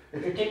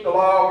 If you keep the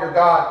law, you're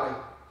godly.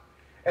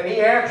 And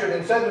he answered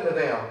and said unto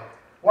them,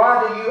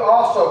 "Why do you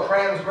also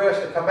transgress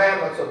the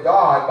commandments of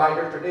God by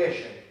your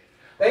tradition?"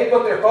 They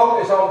put their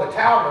focus on the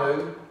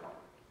Talmud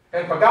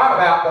and forgot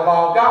about the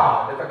law of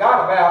God. They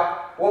forgot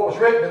about what was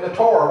written in the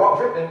Torah, what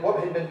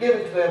had been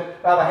given to them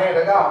by the hand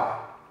of God.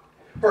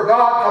 For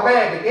God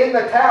commanded in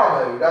the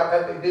Talmud,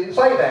 it didn't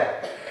say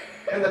that.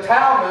 In the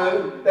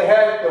Talmud, they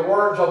had the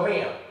words of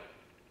men.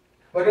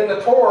 But in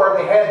the Torah,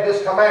 they had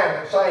this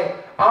commandment saying,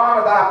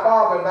 "Honor thy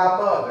father and thy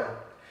mother.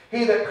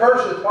 He that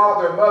curseth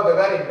father and mother,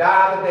 let him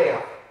die the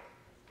death."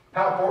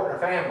 How important are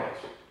families,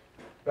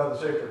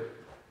 brothers and sisters?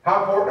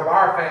 How important are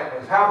our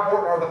families? How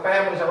important are the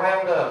families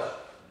around us?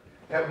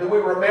 Now, do we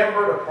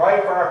remember to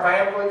pray for our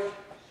families?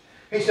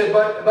 He said,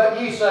 but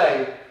ye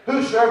say,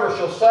 whosoever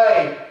shall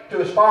say to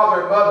his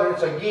father and mother,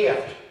 it's a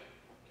gift,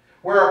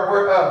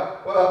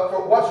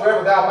 for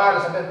whatsoever thou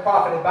mightest have been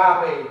profited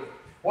by me.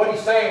 What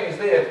he's saying is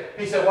this.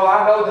 He said, well,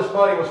 I know this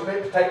money was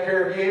meant to take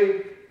care of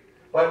you,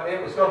 but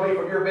it was going to be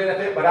for your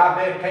benefit, but I've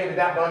dedicated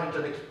that money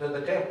to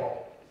the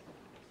temple.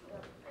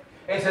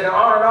 And he said,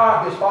 honor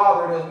not his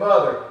father and his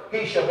mother,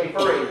 he shall be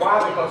free. Why?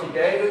 Because he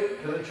gave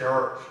it to the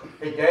church.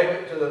 He gave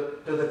it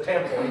to the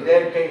temple. He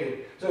dedicated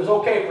it. So it was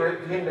okay for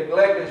him to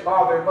neglect his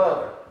father and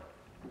mother.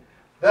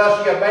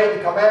 Thus you have made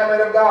the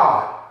commandment of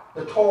God,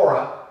 the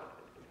Torah,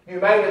 you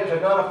made it to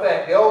none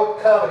effect. The old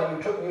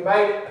covenant, you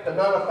made it to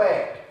none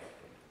effect.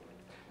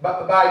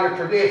 But by your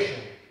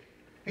tradition.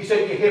 He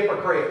said, you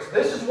hypocrites.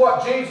 This is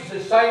what Jesus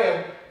is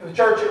saying to the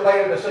church at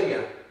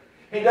Laodicea.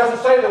 He doesn't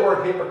say the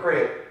word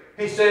hypocrite.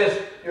 He says,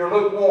 you're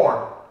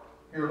lukewarm.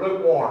 You're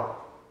lukewarm.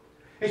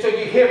 He said,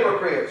 you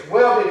hypocrites.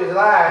 Well did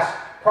Elias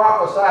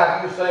prophesy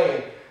to you,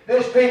 saying,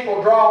 this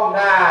people draw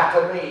nigh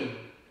to me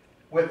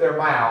with their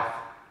mouth.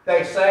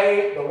 They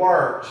say the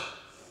words.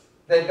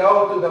 They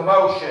go through the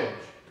motions.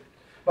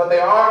 But they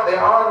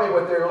honor me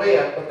with their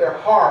lip, but their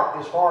heart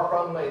is far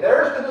from me.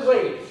 There's the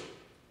disease.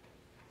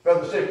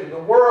 Brother and sister, the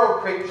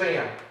world creeps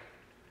in,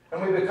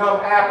 and we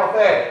become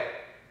apathetic.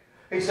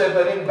 He said,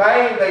 but in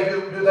vain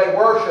do they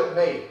worship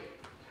me,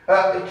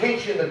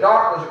 teaching the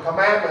doctrines and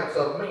commandments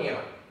of men.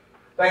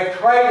 They've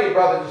traded,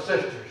 brothers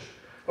and sisters,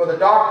 for the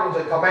doctrines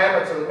and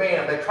commandments of the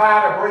men. They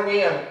try to bring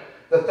in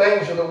the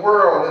things of the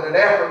world in an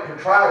effort to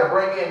try to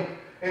bring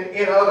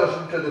in others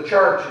into the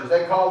churches.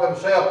 They call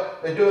themselves,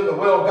 they're doing the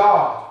will of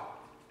God.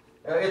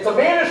 It's a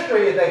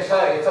ministry, they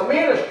say. It's a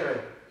ministry.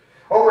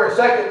 Over in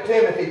 2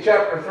 Timothy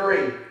chapter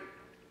 3.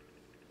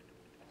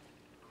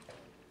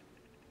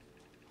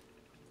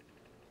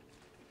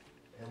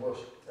 And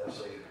let's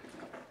see,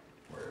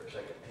 where 2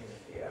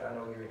 Timothy at? I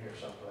know you're in here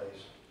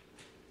someplace.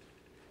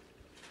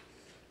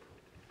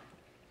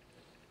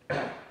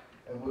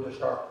 And we'll just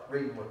start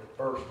reading with the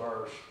first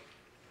verse.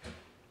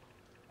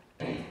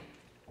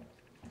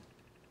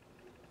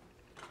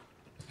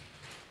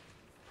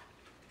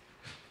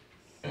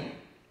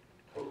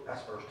 Oh,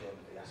 that's 1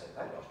 Timothy. I said,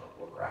 that doesn't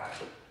look right.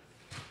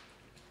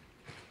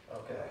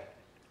 Okay.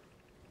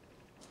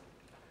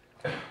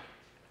 And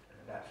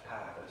that's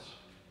Titus.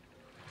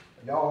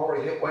 Y'all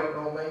already waiting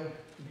on me?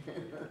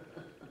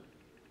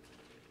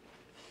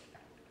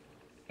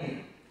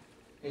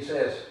 He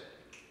says,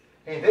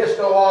 and this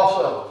know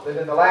also, that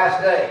in the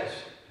last days,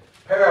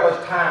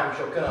 perilous times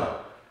shall come.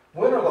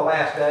 When are the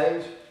last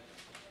days?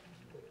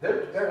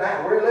 They're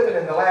now. We're living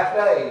in the last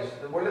days.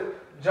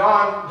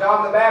 John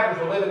the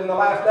Baptist was living in the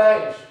last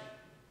days.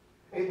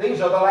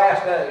 These are the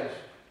last days.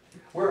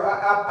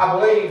 I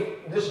believe,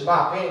 this is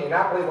my opinion,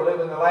 I believe we're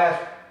living in the last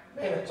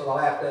minutes of the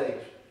last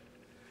days.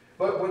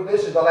 But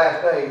this is the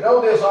last days.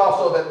 Know this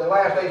also, that in the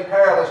last days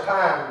perilous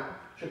time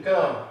should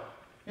come.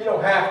 You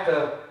don't have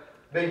to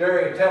be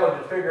very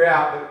intelligent to figure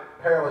out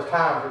that perilous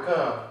times will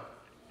come.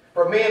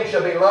 For men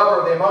shall be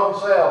lovers of their own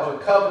selves,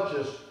 and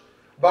covetous,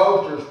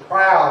 boasters,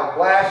 proud,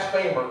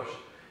 blasphemers,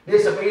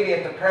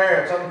 disobedient to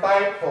parents,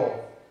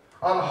 unthankful,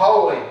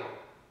 unholy.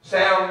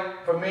 Sound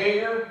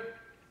familiar?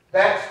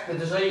 That's the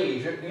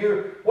disease.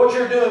 What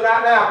you're doing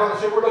right now,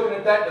 brothers, we're looking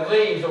at that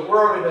disease of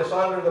worldliness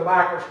under the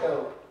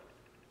microscope.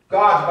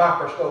 God's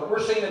microscope.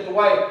 We're seeing it the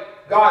way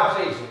God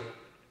sees it.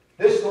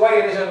 This is the way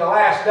it is in the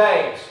last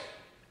days.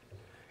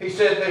 He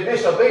said they're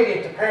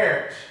disobedient to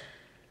parents.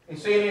 You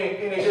see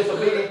any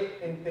disobedience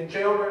in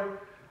children?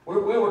 We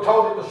were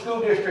told at the school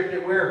district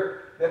that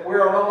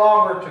we're no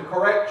longer to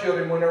correct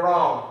children when they're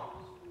wrong.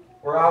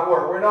 where I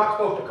work. We're not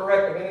supposed to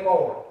correct them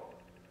anymore.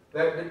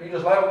 You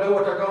just let them do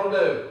what they're going to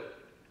do.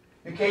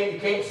 You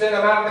can't send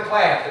them out of the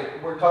class,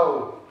 we're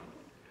told.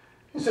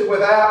 He said,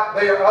 without,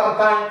 they are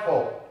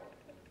unthankful.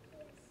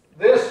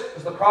 This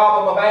is the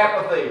problem of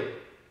apathy.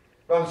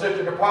 Brothers and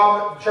sisters, the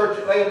problem the church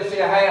at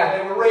Laodicea had.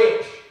 They were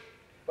rich,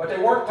 but they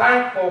weren't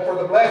thankful for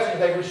the blessings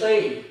they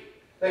received.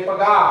 They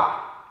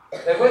forgot.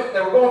 They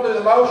were going through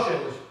the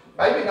motions,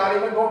 maybe not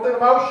even going through the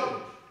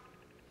motions,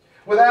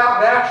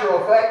 without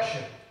natural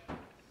affection.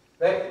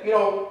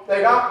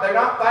 They're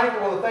not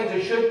thankful for the things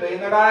they should be,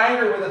 and they're not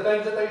angry with the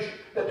things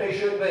that they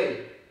should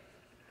be.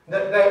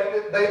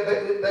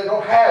 They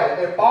don't have it.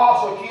 They're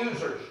false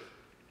accusers.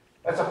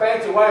 That's a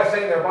fancy way of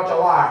saying they're a bunch of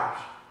liars.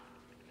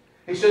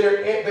 He said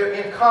they're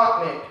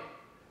incontinent.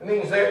 It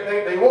means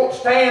they won't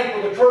stand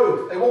for the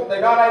truth.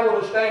 They're not able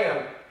to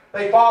stand.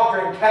 They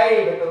falter and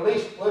cave at the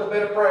least little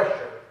bit of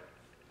pressure.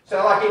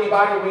 Sound like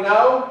anybody we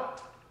know?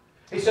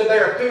 He said they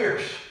are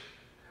fierce.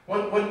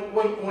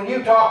 When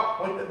you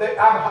talk,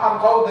 I'm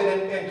told that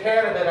in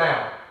Canada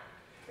now,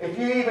 if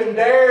you even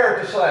dare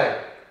to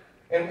say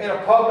in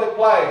a public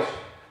place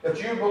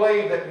that you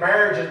believe that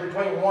marriage is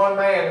between one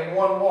man and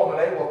one woman,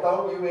 they will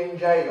throw you in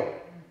jail.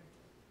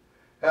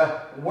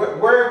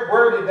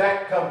 Where did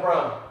that come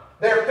from?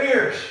 They're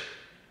fierce.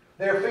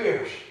 They're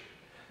fierce.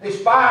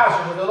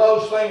 Despisers of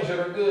those things that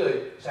are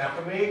good. Sound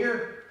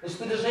familiar? It's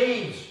the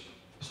disease.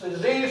 It's the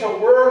disease of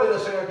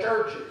worldliness in our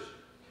churches.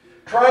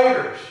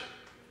 Traitors.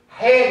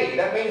 Heady.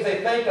 That means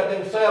they think of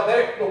themselves.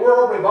 The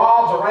world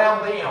revolves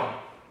around them.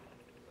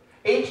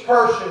 Each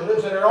person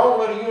lives in their own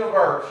little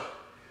universe,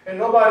 and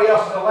nobody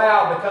else is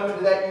allowed to come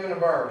into that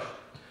universe.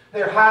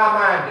 They're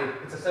high-minded.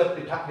 It's a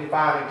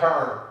self-defining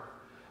term.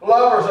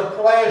 Lovers of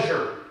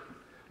pleasure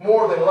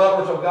more than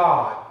lovers of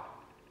God.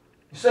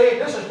 You see,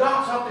 this is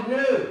not something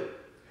new.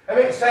 I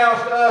mean, it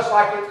sounds to us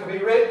like it could be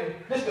written,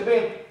 this could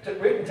be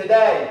written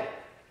today.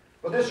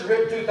 But this was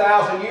written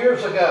 2,000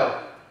 years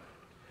ago.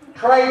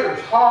 Traitors,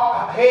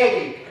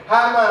 heady,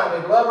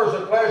 high-minded, lovers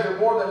of pleasure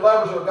more than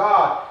lovers of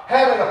God,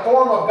 having a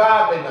form of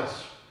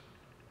godliness.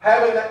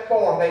 Having that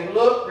form. They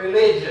look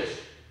religious.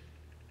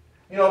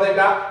 You know, they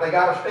got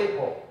a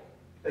steeple.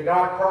 They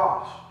got a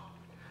cross.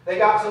 They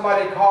got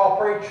somebody called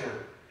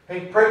preacher.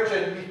 He's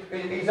preaching,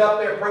 he's up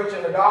there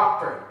preaching the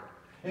doctrine.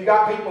 You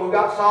got people who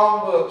got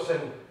songbooks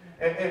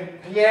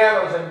and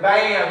pianos and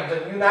bands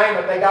and you name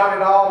it, they got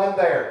it all in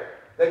there.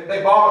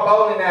 They bought a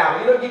bowling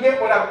alley. You get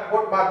what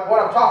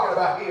I'm talking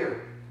about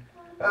here.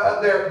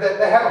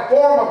 They have a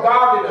form of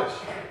godliness.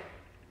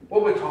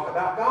 Well, we talk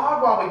about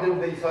God while we do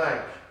these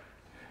things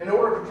in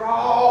order to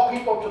draw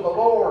people to the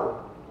Lord.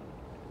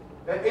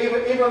 And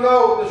even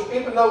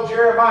though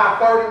Jeremiah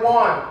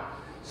 31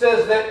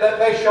 says that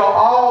they shall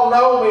all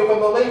know me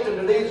from the least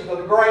unto these to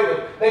the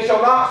greatest. They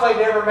shall not say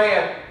to every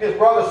man, his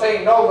brother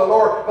saying, know the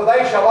Lord, but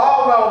they shall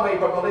all know me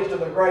from the least to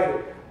the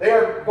greatest.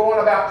 They're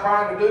going about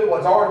trying to do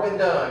what's already been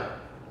done.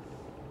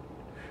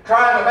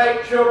 Trying to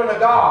make children of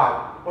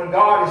God when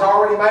God has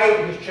already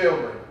made His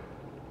children.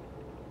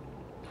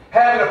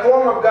 Having a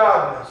form of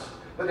godliness,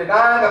 but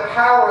denying the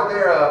power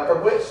thereof,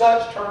 from which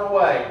such turn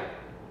away.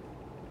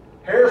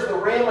 Here's the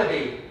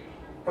remedy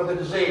for the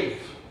disease.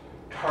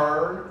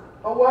 Turn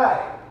away.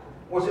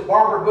 Was it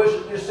Barbara Bush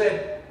that just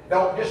said,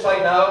 don't just say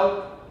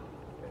no?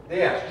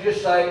 Yes,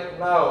 just say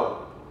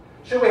no.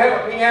 Should we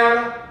have a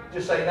piano?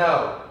 Just say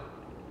no.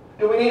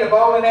 Do we need a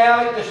bowling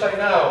alley? Just say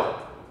no.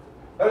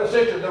 Brothers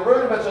and sisters, the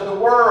rudiments of the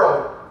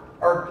world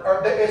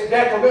it's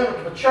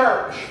detrimental to the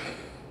church.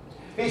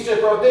 He said,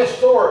 for this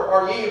sort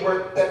are ye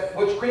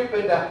which creep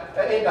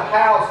into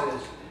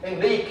houses and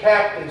lead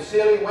captive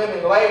silly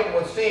women laden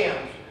with sins,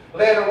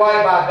 led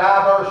away by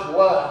diverse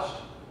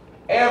lusts,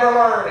 ever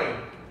learning,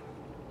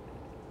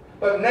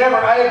 but never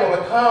able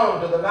to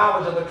come to the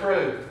knowledge of the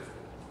truth.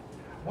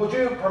 Would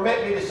you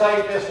permit me to say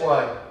it this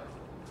way?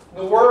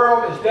 The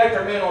world is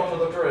detrimental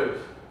to the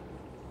truth.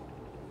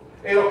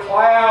 It'll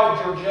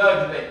cloud your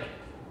judgment.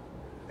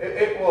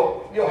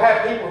 You'll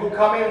have people who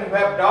come in who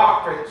have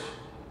doctorates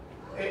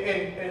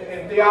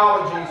in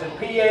theologies and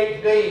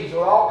PhDs with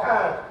all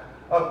kinds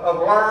of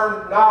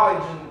learned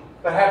knowledge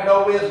but have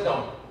no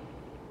wisdom.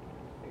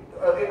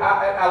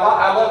 I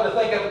love to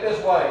think of it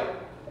this way.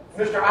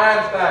 Mr.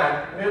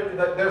 Einstein,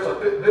 there's a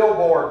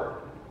billboard.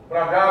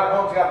 When I drive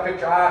home, he's got a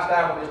picture of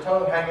Einstein with his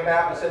tongue hanging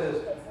out. He said,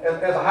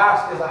 as a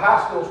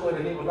high school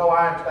student, he was no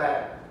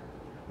Einstein.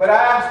 But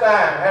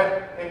Einstein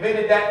had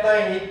invented that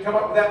thing. He'd come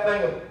up with that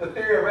thing, the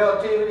theory of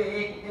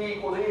relativity, E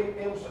equals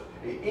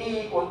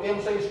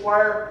mc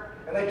squared.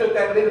 And they took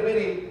that little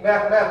bitty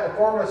mathematical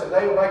formula and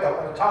they would make an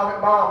atomic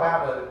bomb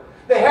out of it.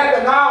 They had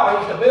the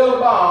knowledge to build a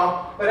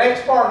bomb, but ain't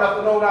smart enough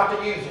to know not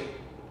to use it.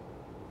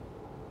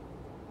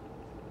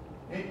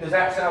 Does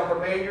that sound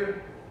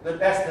familiar?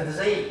 That's the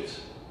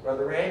disease,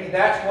 Brother Randy.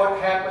 That's what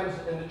happens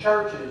in the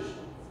churches.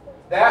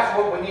 That's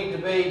what we need to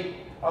be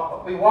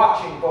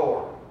watching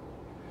for.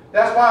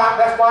 That's why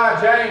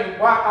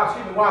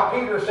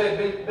Peter said,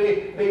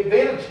 be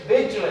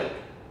vigilant,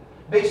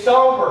 be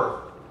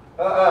sober,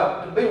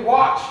 be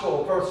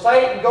watchful, for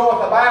Satan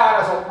goeth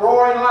about as a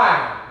roaring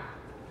lion,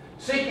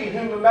 seeking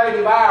whom he may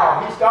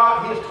devour. He's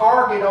got his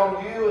target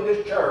on you and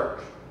this church.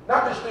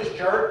 Not just this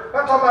church.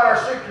 I'm talking about our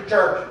sister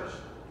churches.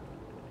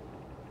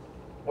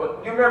 Well,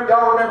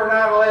 y'all remember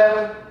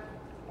 9/11?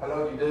 I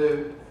know you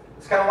do.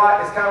 It's kind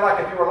of like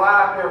if you were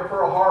alive there in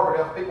Pearl Harbor.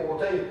 Now people will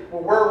tell you,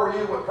 well, where were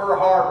you at Pearl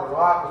Harbor?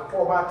 Well, it was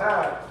before my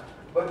time.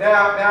 But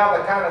now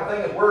the kind of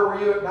thing is, where were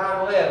you at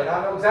 9/11?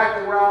 I know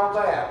exactly where I was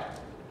at.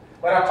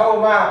 But I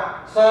told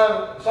my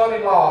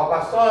son-in-law,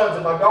 my sons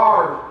and my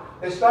daughters,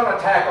 it's not an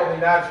attack on the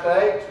United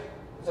States.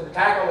 It's an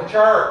attack on the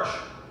church.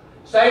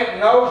 Satan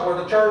knows where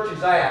the church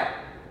is at.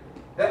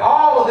 That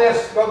all of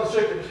this, brothers and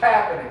sisters, is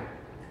happening.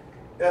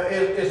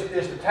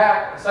 Is to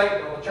attack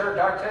Satan on the church.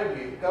 I tell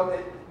you,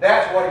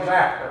 that's what he's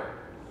after.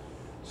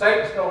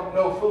 Satan's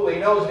no fool. He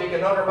knows that he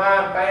can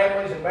undermine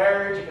families and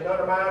marriage. He can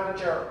undermine the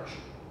church.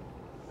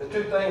 The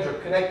two things are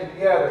connected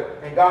together,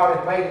 and God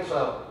has made it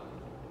so.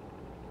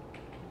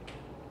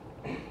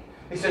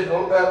 He said,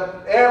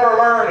 ever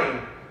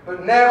learning,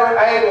 but never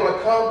able to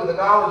come to the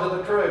knowledge of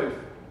the truth.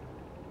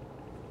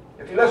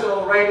 If you listen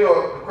on the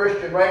radio, the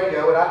Christian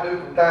radio, and I do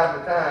from time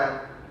to time,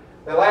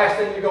 the last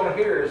thing you're going to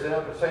hear is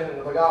them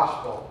singing the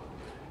gospel.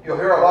 You'll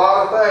hear a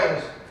lot of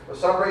things. For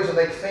some reason,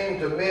 they seem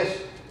to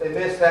miss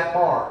that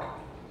mark.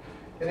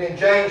 And in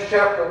James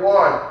chapter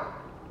 1,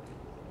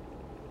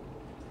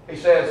 he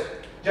says,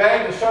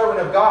 James, the servant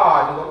of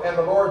God, and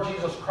the Lord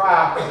Jesus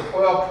Christ, and the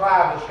 12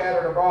 tribes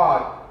scattered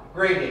abroad,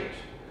 greetings.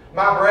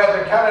 My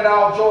brethren, count it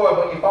all joy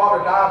when you fall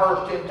into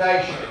diverse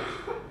temptations.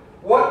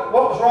 What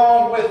was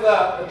wrong with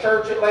the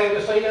church at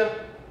Laodicea?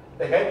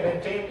 They hadn't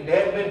been tempted.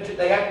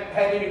 They hadn't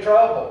had any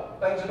trouble.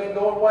 Things had been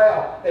going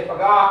well. They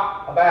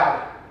forgot about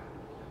it.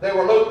 They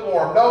were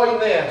lukewarm. Knowing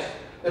this,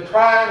 the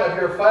trying of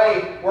your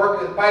faith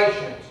worketh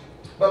patience.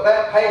 But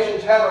let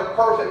patience have a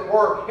perfect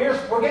work.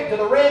 We're getting to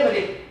the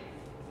remedy.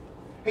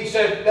 He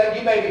said that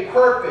you may be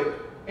perfect,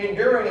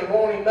 enduring and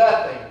wanting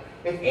nothing.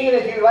 If any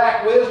of you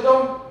lack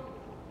wisdom,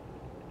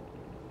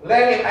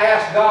 let him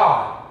ask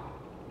God,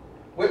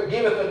 which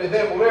giveth unto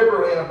them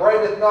liberally and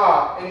upbraideth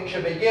not, and it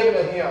shall be given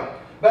to him.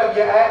 But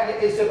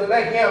he said, but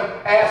let him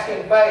ask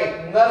in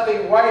faith,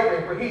 nothing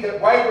wavering. For he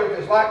that wavereth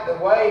is like the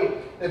wave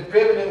that's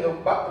driven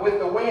with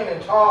the wind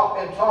and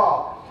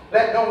tossed.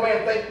 Let no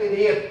man think that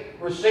he hath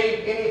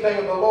received anything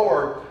of the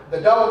Lord.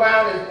 The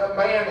double-minded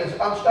man is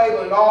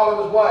unstable in all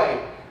of his way.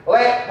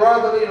 Let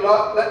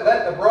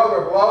the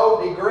brother of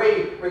low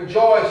degree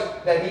rejoice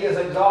that he is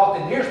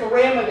exalted. Here's the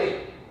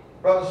remedy,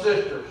 brothers and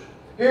sisters.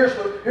 Here's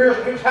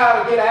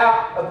how to get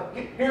out of.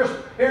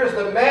 Here's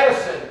the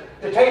medicine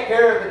to take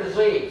care of the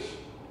disease.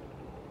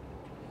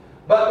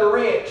 But the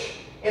rich,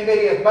 in that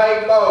he is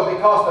made low,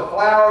 because the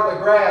flower of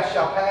the grass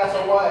shall pass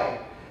away,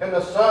 and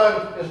the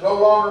sun is no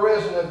longer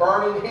risen in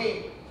burning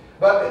heat.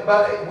 But it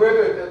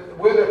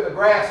withereth the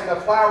grass, and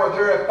the flower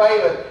thereof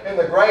faileth, and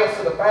the grace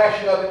of the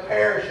fashion of it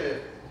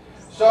perisheth.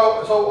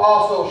 So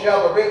also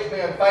shall the rich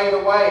man fade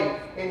away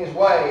in his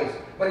ways.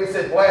 But he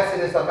said, blessed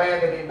is the man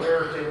that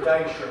endures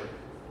temptation.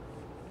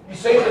 You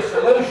see the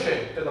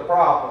solution to the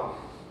problem.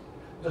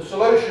 The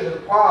solution to the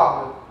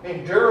problem,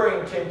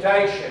 enduring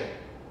temptation.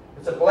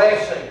 It's a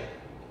blessing.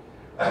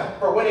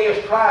 For when he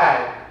is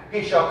tried,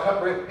 he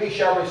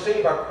shall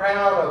receive a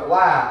crown of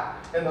life,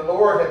 and the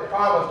Lord hath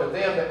promised of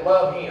them that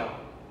love him.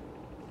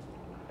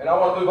 And I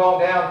want to move on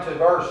down to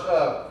verse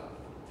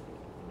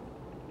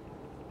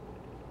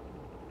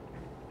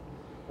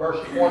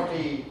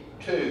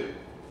 22.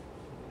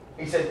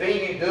 He said, be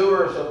ye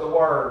doers of the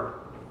word.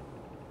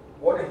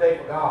 What if they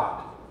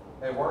forgot?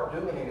 They weren't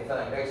doing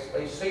anything.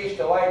 They ceased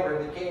to labor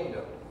in the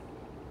kingdom.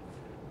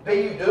 Be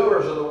ye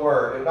doers of the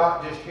word, and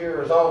not just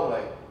hearers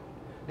only,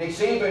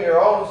 deceiving your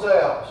own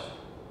selves.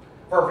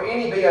 For if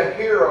any be a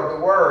hearer of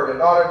the word, and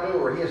not a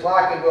doer, he is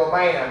like unto a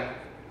man,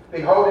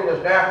 beholding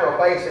his natural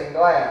face in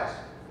glass.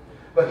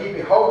 But he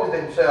beholdeth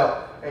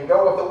himself, and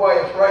goeth away,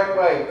 and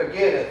straightway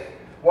forgetteth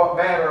what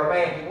manner of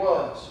man he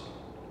was.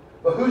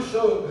 But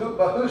whoso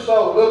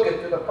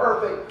looketh to the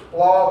perfect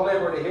law of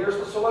liberty, here's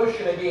the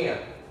solution again,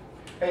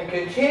 and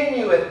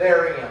continueth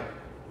therein,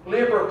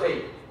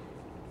 liberty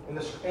in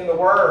the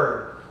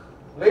word,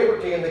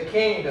 liberty in the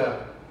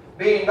kingdom,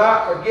 being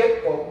not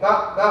forgetful,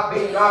 not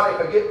being not a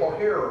forgetful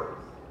hearer,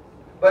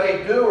 but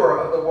a doer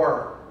of the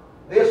word.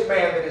 This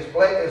man that is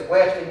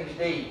blessed in his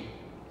deed.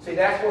 See,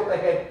 that's what they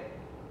had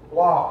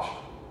lost.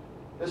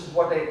 This is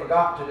what they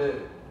forgot to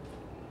do.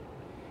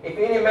 If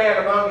any man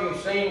among you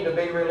seem to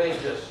be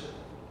religious,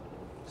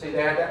 see,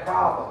 they had that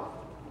problem.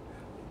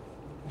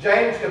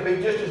 James could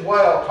be just as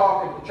well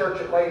talking to the church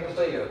at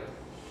Laodicea.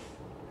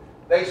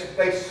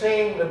 They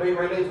seemed to be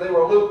religious. They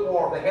were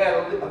lukewarm. They had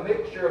a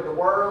mixture of the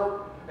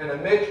world and a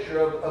mixture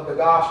of the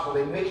gospel.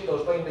 They mixed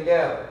those things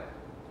together.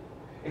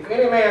 If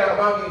any man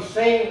among you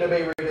seem to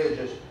be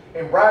religious,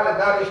 and bridleth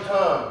not his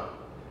tongue,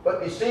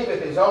 but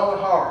deceiveth his own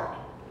heart,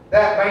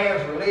 that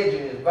man's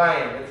religion is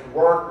vain. It's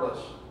worthless.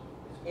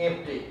 It's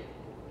empty.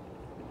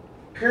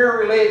 Pure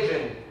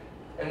religion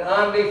and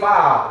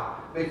undefiled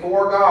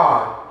before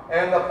God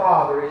and the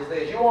Father is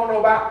this. You want to know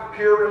about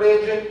pure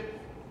religion?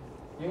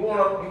 You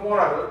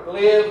want to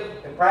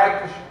live and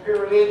practice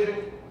pure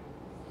religion?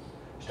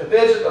 It's to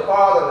visit the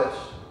fatherless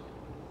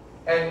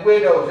and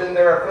widows in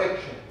their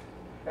affliction,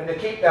 and to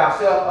keep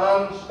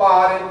thyself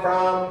unspotted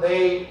from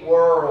the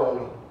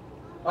world.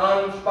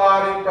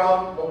 Unspotted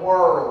from the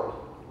world.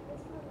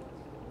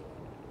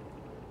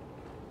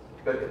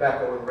 Better get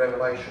back over the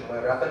Revelation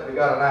letter. I think we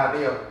got an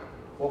idea of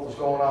what was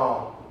going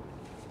on.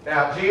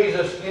 Now,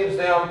 Jesus gives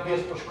them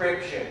his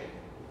prescription.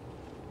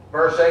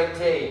 Verse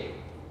 18.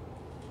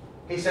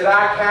 He said,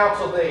 I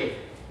counsel thee.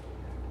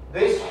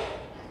 This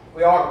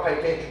we ought to pay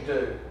attention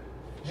to.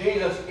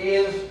 Jesus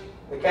is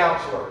the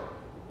counselor.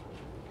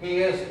 He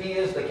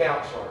is the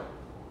counselor.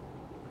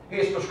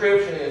 His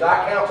prescription is,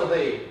 I counsel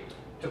thee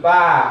to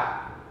buy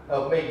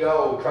of me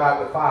gold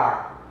tried with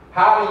fire.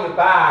 How do you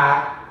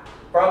buy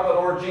from the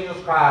Lord Jesus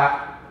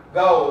Christ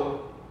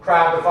gold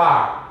tried with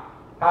fire?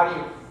 How do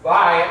you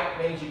buy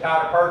it? It means you've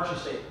got to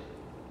purchase it.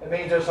 It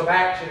means there's some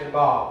action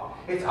involved.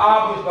 It's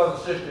obvious, brothers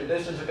and sisters,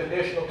 this is a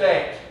conditional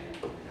text.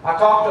 I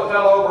talked to a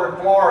fellow over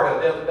in Florida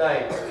the other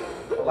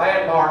day, a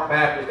landmark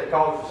Baptist, they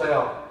call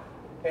himself.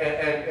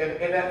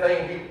 And in that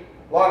thing,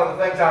 a lot of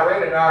the things I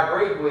read and I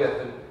agreed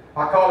with. And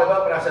I called him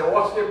up and I said, well,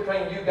 what's the difference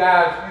between you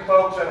guys, you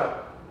folks,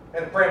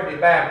 and a primitive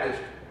Baptist?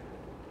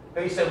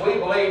 He said, we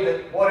believe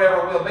that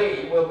whatever will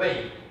be, will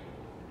be.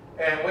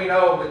 And we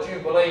know that you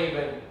believe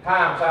in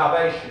time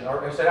salvation.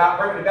 Or he said, I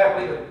primitive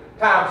Baptist believe in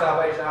time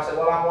salvation. I said,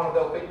 well, I'm one of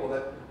those people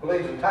that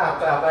believes in time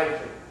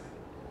salvation.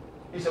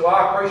 He said, well,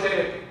 I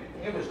appreciate it.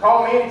 You just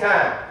call me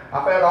anytime.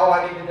 I found all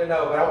I needed to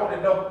know. But I wanted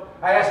to know,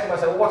 I asked him, I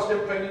said, well, what's the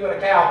difference between you and a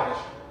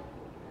Calvinist?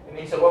 And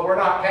he said, well, we're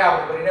not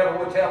Calvinists, but he never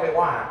would tell me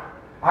why.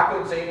 I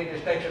couldn't see any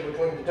distinction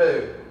between the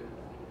two.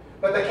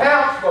 But the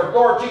counselor,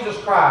 Lord Jesus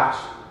Christ,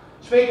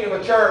 speaking of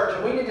a church,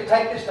 and we need to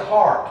take this to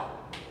heart.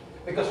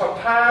 Because from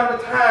time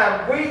to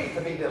time, we need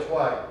to be this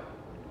way.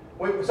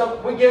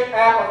 We get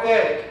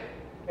apathetic,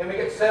 and we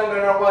get settled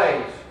in our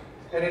ways,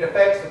 and it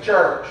affects the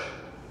church.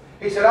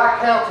 He said, I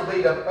counsel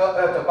thee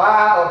to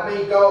buy of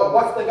me gold.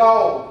 What's the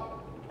gold?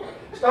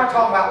 It's not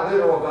talking about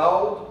literal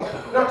gold.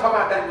 It's not talking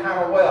about that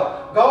kind of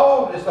wealth.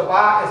 Gold is a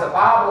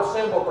Bible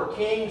symbol for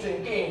kings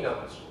and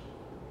kingdoms.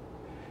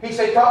 He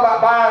said, talk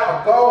about buying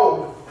of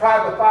gold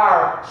tried with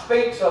fire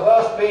speaks of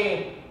us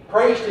being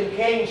priests and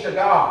kings to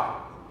God.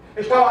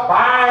 He's talking about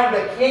buying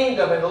the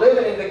kingdom and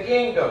living in the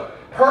kingdom,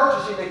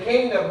 purchasing the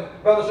kingdom,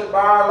 brothers, by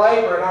our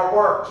labor and our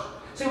works.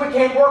 See, we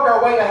can't work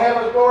our way to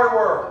heaven's glory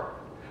world,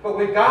 but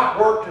we've got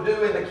work to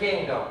do in the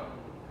kingdom.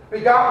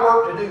 We've got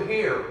work to do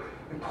here.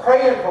 We're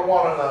praying for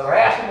one another,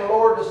 asking the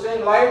Lord to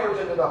send laborers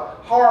into the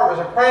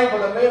harvest, and praying for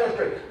the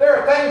ministry. There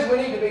are things we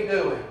need to be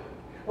doing.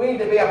 We need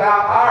to be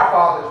about our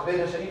Father's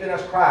business and even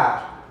as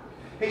Christ.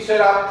 He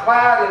said, I'm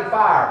tried in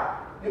fire.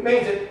 It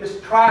means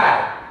it's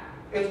tried.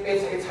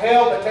 It's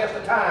held the test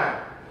of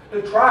time.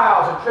 The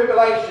trials and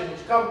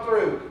tribulations come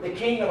through the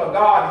kingdom of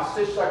God. It's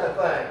just such a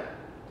thing.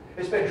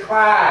 It's been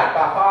tried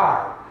by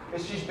fire.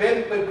 She's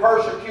been through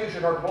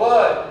persecution. Her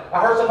blood.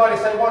 I heard somebody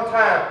say one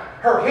time,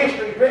 her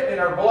history is written in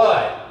her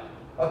blood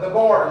of the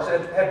martyrs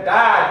that had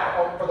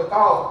died for the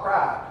cause of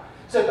Christ.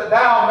 Said that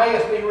thou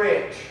mayest be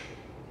rich.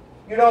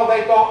 You know,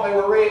 they thought they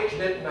were rich,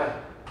 didn't they?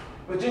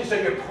 But Jesus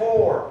said, you're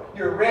poor,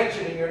 you're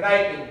wretched, and you're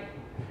naked.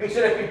 He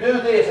said, if you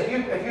do this,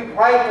 if you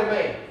pray to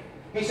me,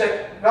 he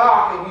said,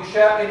 knock and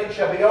it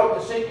shall be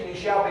open, seek and you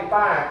shall be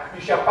find.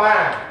 You shall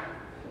find.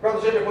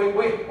 Brothers and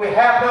sisters, we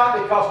have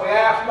not because we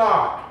ask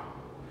not.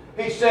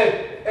 He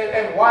said,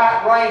 and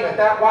white raiment,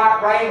 that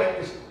white raiment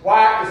is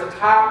a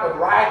type of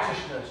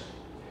righteousness.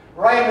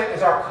 Raiment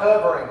is our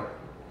covering.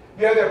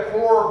 Yeah, they're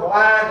poor,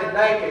 blind, and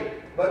naked.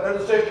 But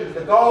brothers and sisters,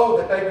 the gold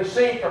that they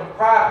received from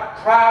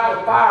Christ, tried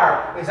with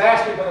fire, is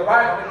asking for the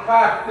right of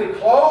Christ to be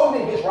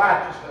clothed in his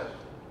righteousness,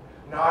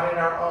 not in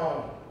our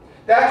own.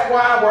 That's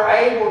why we're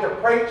able to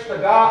preach the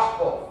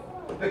gospel,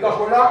 because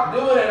we're not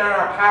doing it in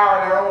our power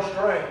and our own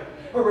strength,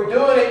 but we're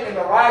doing it in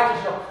the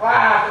righteousness of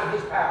Christ and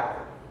his power.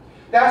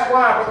 That's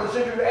why, brothers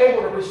and sisters, you're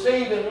able to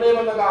receive and live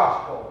in the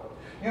gospel.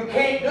 You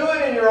can't do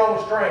it in your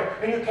own strength,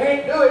 and you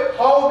can't do it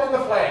clothed in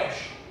the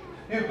flesh.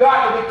 You've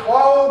got to be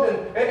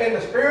clothed in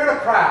the Spirit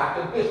of Christ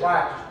and his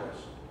righteousness.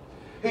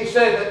 He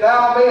said that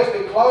thou mayest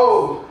be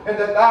clothed, and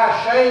that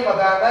thy shame of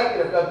thy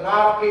nakedness does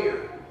not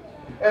appear.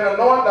 And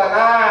anoint thine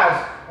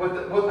eyes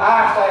with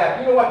eye salve.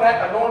 You know what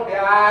that anoint the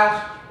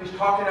eyes is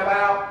talking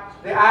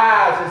about? The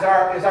eyes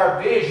is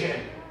our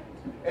vision.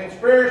 And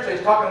spiritually,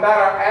 it's talking about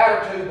our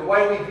attitude, the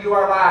way we view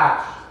our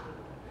lives.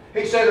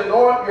 He said,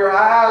 anoint your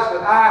eyes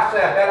with eye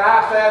salve. That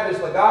eye salve is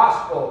the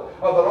gospel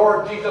of the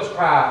Lord Jesus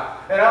Christ.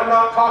 And I'm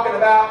not talking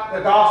about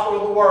the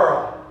gospel of the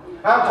world.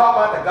 I'm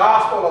talking about the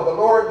gospel of the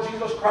Lord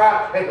Jesus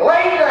Christ. It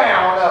laid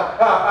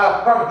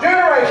down from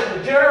generation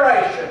to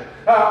generation,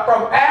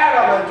 from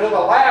Adam until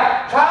the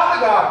last child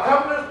of God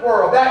come to this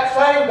world. That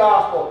same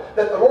gospel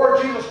that the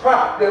Lord Jesus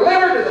Christ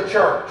delivered to the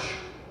church.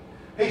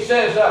 He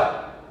says,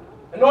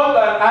 anoint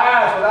thine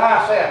eyes with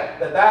eye salve,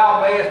 that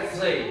thou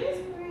mayest see.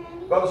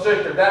 Brother and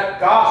sister, that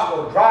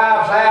gospel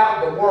drives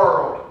out the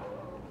world.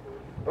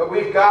 But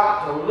we've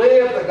got to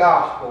live the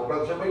gospel,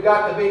 brothers, and we've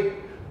got to be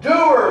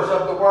doers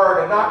of the word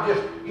and not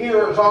just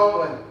hearers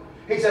only.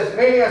 He says,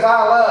 many as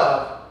I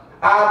love,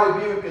 I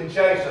rebuke and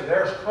chasten.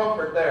 There's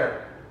comfort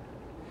there.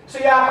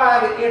 See, I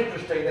find it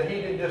interesting that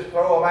he didn't just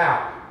throw them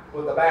out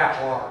with the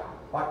bathwater,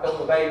 like throw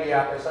the baby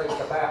out, they say with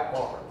the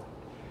bathwater.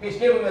 He's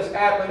given this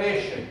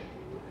admonition.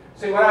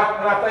 See, when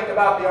I think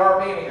about the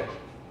Armenians,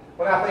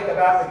 when I think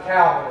about the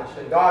Calvinists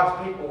and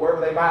God's people, wherever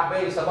they might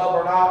be, some of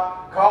them are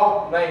not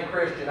called named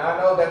Christian. I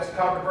know that's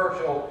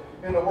controversial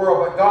in the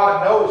world, but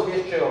God knows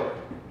His children.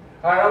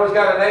 I know He's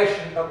got a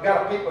nation,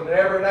 got a people in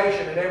every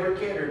nation, in every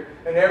kindred,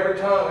 in every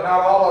tongue, and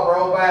not all of them are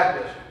old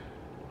Baptists.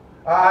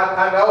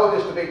 I know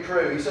this to be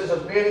true. He says,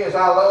 as many as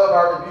I love,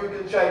 I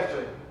rebuke and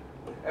chasten.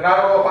 And I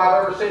don't know if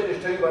I've ever said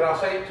this to you, but I'll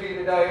say it to you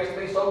today. I used to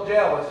be so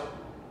jealous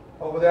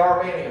over the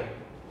Armenian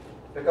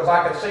because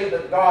I could see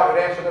that God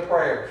would answer the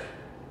prayers.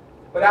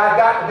 But I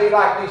got to be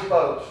like these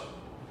folks.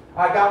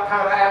 I got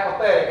kind of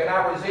apathetic, and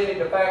I resented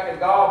the fact that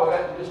God would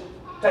have to just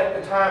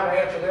take the time to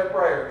answer their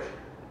prayers.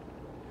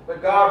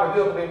 But God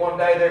revealed to me one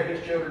day they're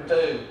His children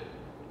too.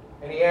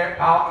 And He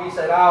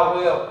said, I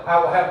will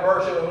have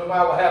mercy on whom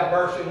I will have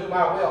mercy, on whom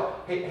I will.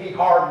 He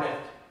hardened it.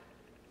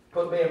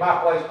 Put me in my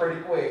place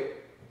pretty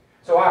quick.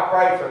 So I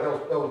pray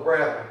for those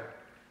brethren.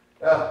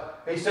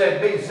 He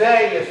said, be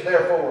zealous,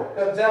 therefore.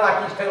 Doesn't sound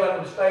like He's telling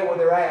them to stay where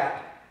they're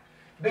at.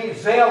 Be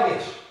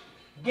zealous.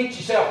 Get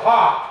yourself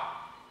hot.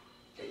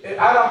 I'm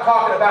not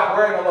talking about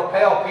wearing a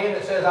lapel pin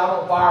that says I'm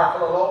on fire for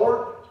the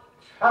Lord.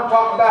 I'm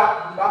talking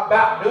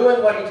about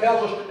doing what He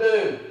tells us to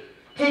do.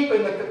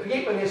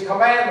 Keeping His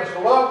commandments to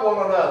love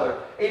one another,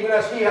 even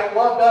as He hath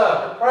loved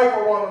us, to pray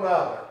for one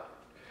another.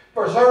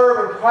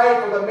 Preserve and pray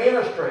for the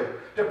ministry,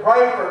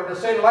 to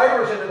send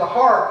laborers into the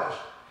harvest.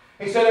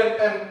 He said,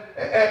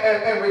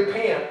 and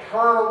repent.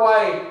 Turn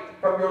away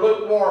from your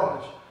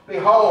lukewarmness.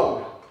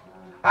 Behold,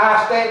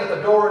 I stand at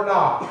the door and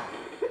knock.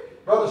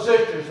 Brothers and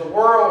sisters, the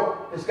world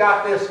has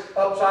got this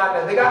upside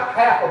down. They got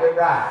half of it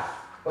right,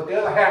 but the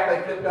other half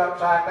they flipped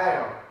upside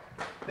down.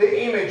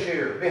 The image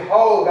here,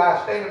 behold,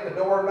 I stand at the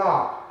door and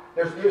knock.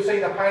 You've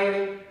seen the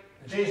painting?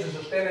 Jesus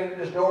is standing at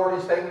His door,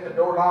 He's standing at the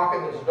door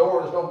knocking. There's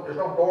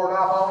no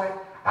doorknob on it.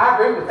 I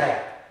agree with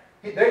that.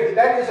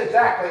 That is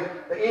exactly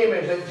the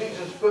image that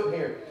Jesus is putting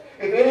here.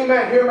 If any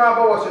man hear my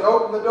voice and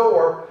open the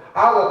door,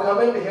 I will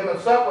come into him and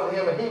sup with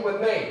him and he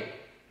with me.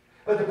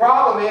 But the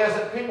problem is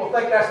that people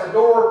think that's the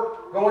door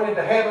going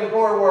into heaven's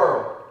glory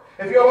world.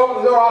 If you'll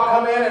open the door, I'll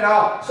come in and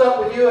I'll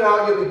sup with you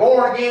and you'll be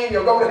born again,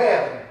 you'll go to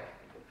heaven.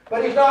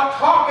 But He's not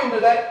talking to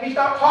that. He's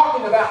not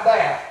talking about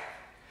that.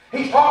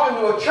 He's talking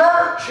to a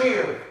church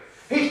here.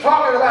 He's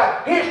talking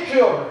about His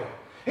children.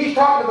 He's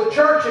talking to the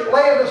church at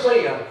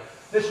Laodicea,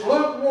 this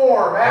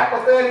lukewarm,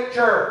 apathetic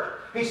church.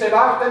 He said,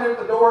 I stand at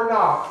the door and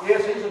knock.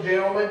 Yes, He's a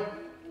gentleman.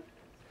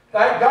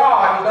 Thank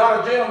God He's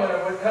not a gentleman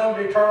and would come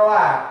to eternal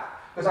life.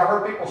 Because I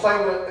heard people say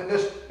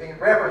in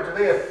reference to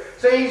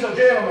this, see, He's a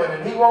gentleman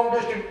and He won't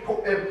just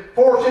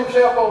force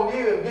Himself on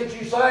you and get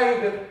you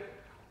saved. And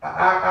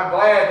I'm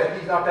glad that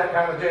He's not that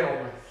kind of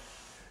gentleman.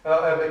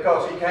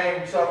 Because He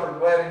came, suffered,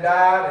 bled, and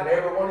died, and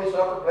everyone He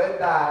suffered, bled, and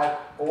died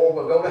for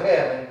will go to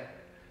heaven.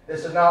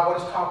 This is not what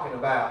He's talking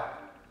about.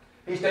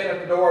 He's standing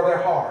at the door of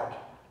their heart.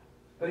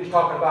 But He's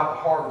talking about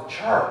the heart of the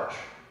church.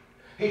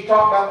 He's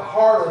talking about the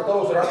heart of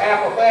those that are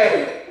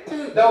apathetic,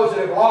 those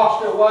that have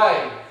lost their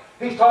way.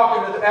 He's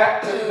talking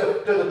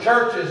to the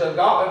churches of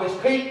God, of His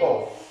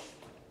people.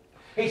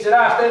 He said,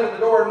 I stand at the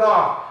door and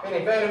knock, and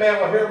if any man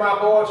will hear my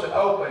voice and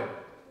open,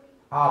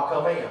 I'll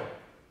come in.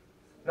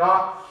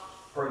 Not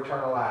for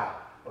eternal life,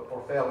 but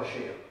for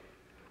fellowship.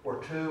 Where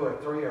 2 or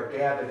 3 are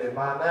gathered in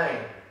my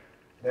name,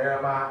 there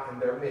am I in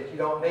their midst. You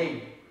don't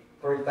need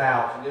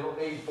 3,000. You don't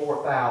need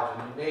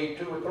 4,000. You need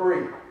 2 or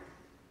 3.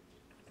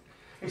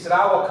 He said,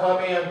 I will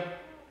come in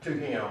to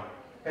him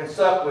and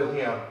sup with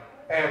him,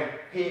 and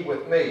he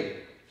with me.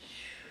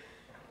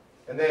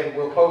 And then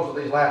we'll close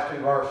with these last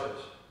 2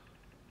 verses.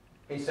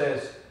 He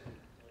says,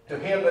 to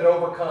him that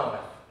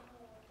overcometh.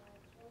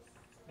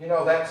 You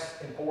know,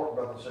 that's important,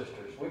 brothers and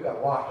sisters. We've got a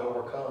lot to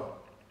overcome.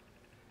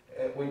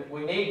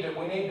 We need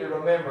to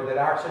remember that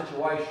our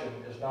situation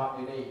is not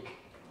unique.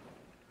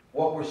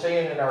 What we're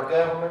seeing in our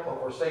government,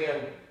 what we're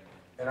seeing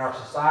in our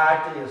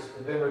society has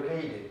been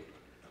repeated.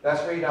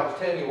 That's the reason I was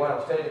telling you what I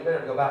was telling you a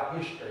minute ago about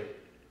history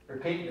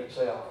repeating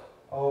itself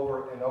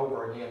over and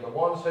over again. The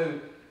ones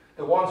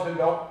who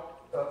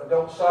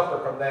don't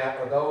suffer from that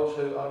are those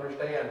who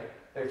understand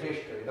their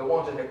history. The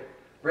ones that have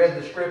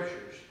read the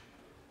Scriptures.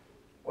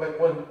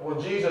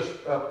 When Jesus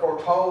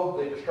foretold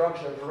the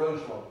destruction of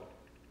Jerusalem,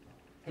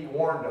 He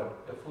warned them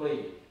to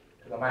flee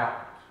to the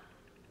mountains.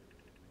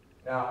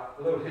 Now,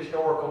 a little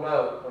historical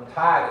note, when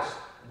Titus,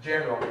 the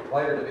general,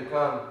 later to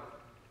become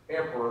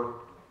emperor,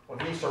 when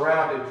he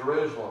surrounded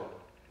Jerusalem,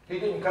 he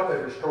didn't come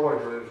to destroy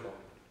Jerusalem.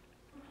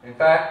 In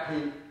fact,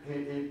 he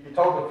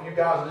told them, if you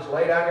guys just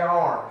lay down your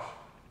arms,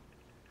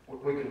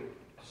 we can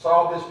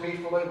solve this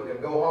peacefully, we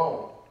can go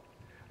home.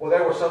 Well,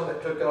 there were some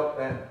that took up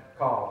that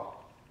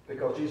call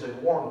because Jesus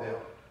had warned them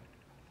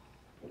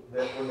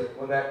that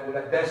when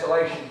that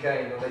desolation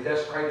came, when they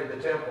desecrated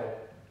the temple,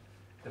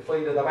 to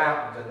flee to the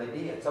mountains, and they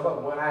did. Some of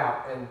them went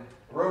out, and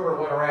rumor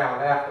went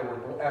around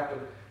afterward. After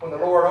when the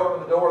Lord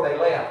opened the door, they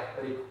left,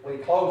 but when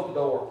He closed the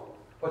door.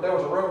 But there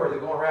was a rumor that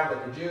going around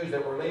that the Jews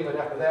that were leaving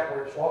after that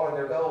were swallowing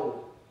their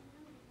gold.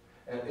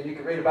 And you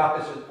can read about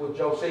this with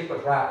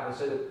Josephus writing. He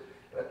said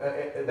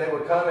that they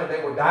would come and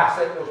they would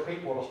dissect those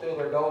people to steal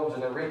their golds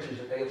and their riches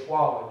that they had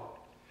swallowed.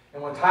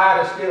 And when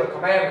Titus gave a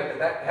commandment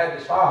that had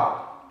to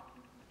stop,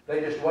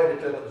 they just waited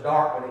till it was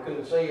dark when they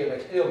couldn't see, and they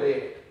still did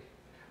it.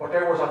 But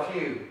there was a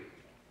few,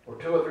 where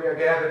 2 or 3 are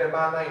gathered in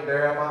my name,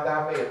 there am I in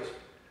thy midst,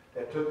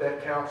 that took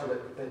that counsel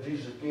that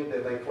Jesus gave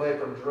them. They fled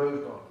from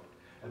Jerusalem,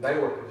 and they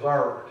were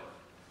preserved,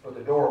 but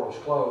the door was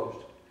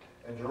closed,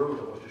 and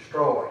Jerusalem was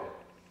destroyed.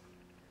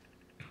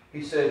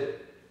 He said,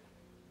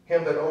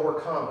 him that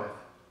overcometh,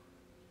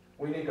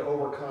 we need to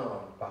overcome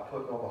by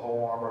putting on the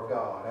whole armor of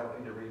God. I don't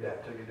need to read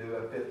that to you, do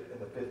it in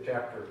the 5th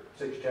chapter,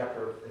 6th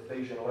chapter of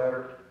Ephesians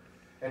letter.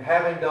 And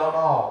having done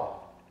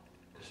all,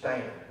 to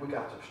stand. We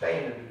got some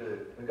standing to do.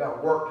 We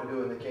got work to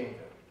do in the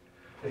kingdom.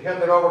 To him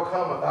that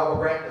overcometh, I will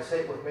grant to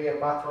sit with me at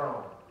my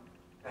throne.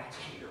 That's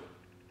here.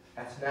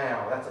 That's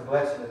now. That's a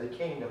blessing of the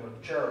kingdom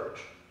of the church.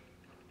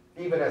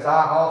 Even as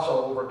I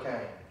also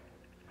overcame.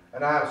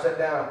 And I have sat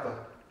down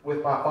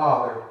with my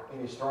Father in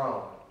His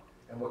throne.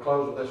 And we'll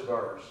close with this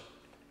verse.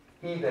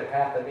 He that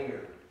hath an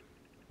ear.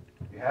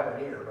 You have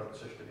an ear, brother and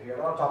sister, to hear.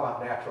 I'm not talking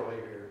about natural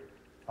ear here.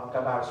 I'm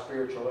talking about a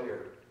spiritual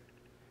ear.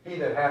 He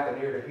that hath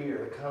an ear to hear,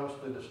 that comes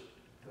through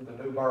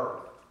the new birth.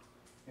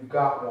 You've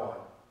got one.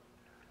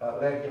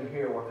 Let him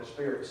hear what the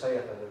Spirit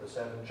saith unto the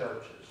 7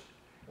 churches.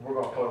 And we're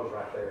going to close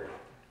right there.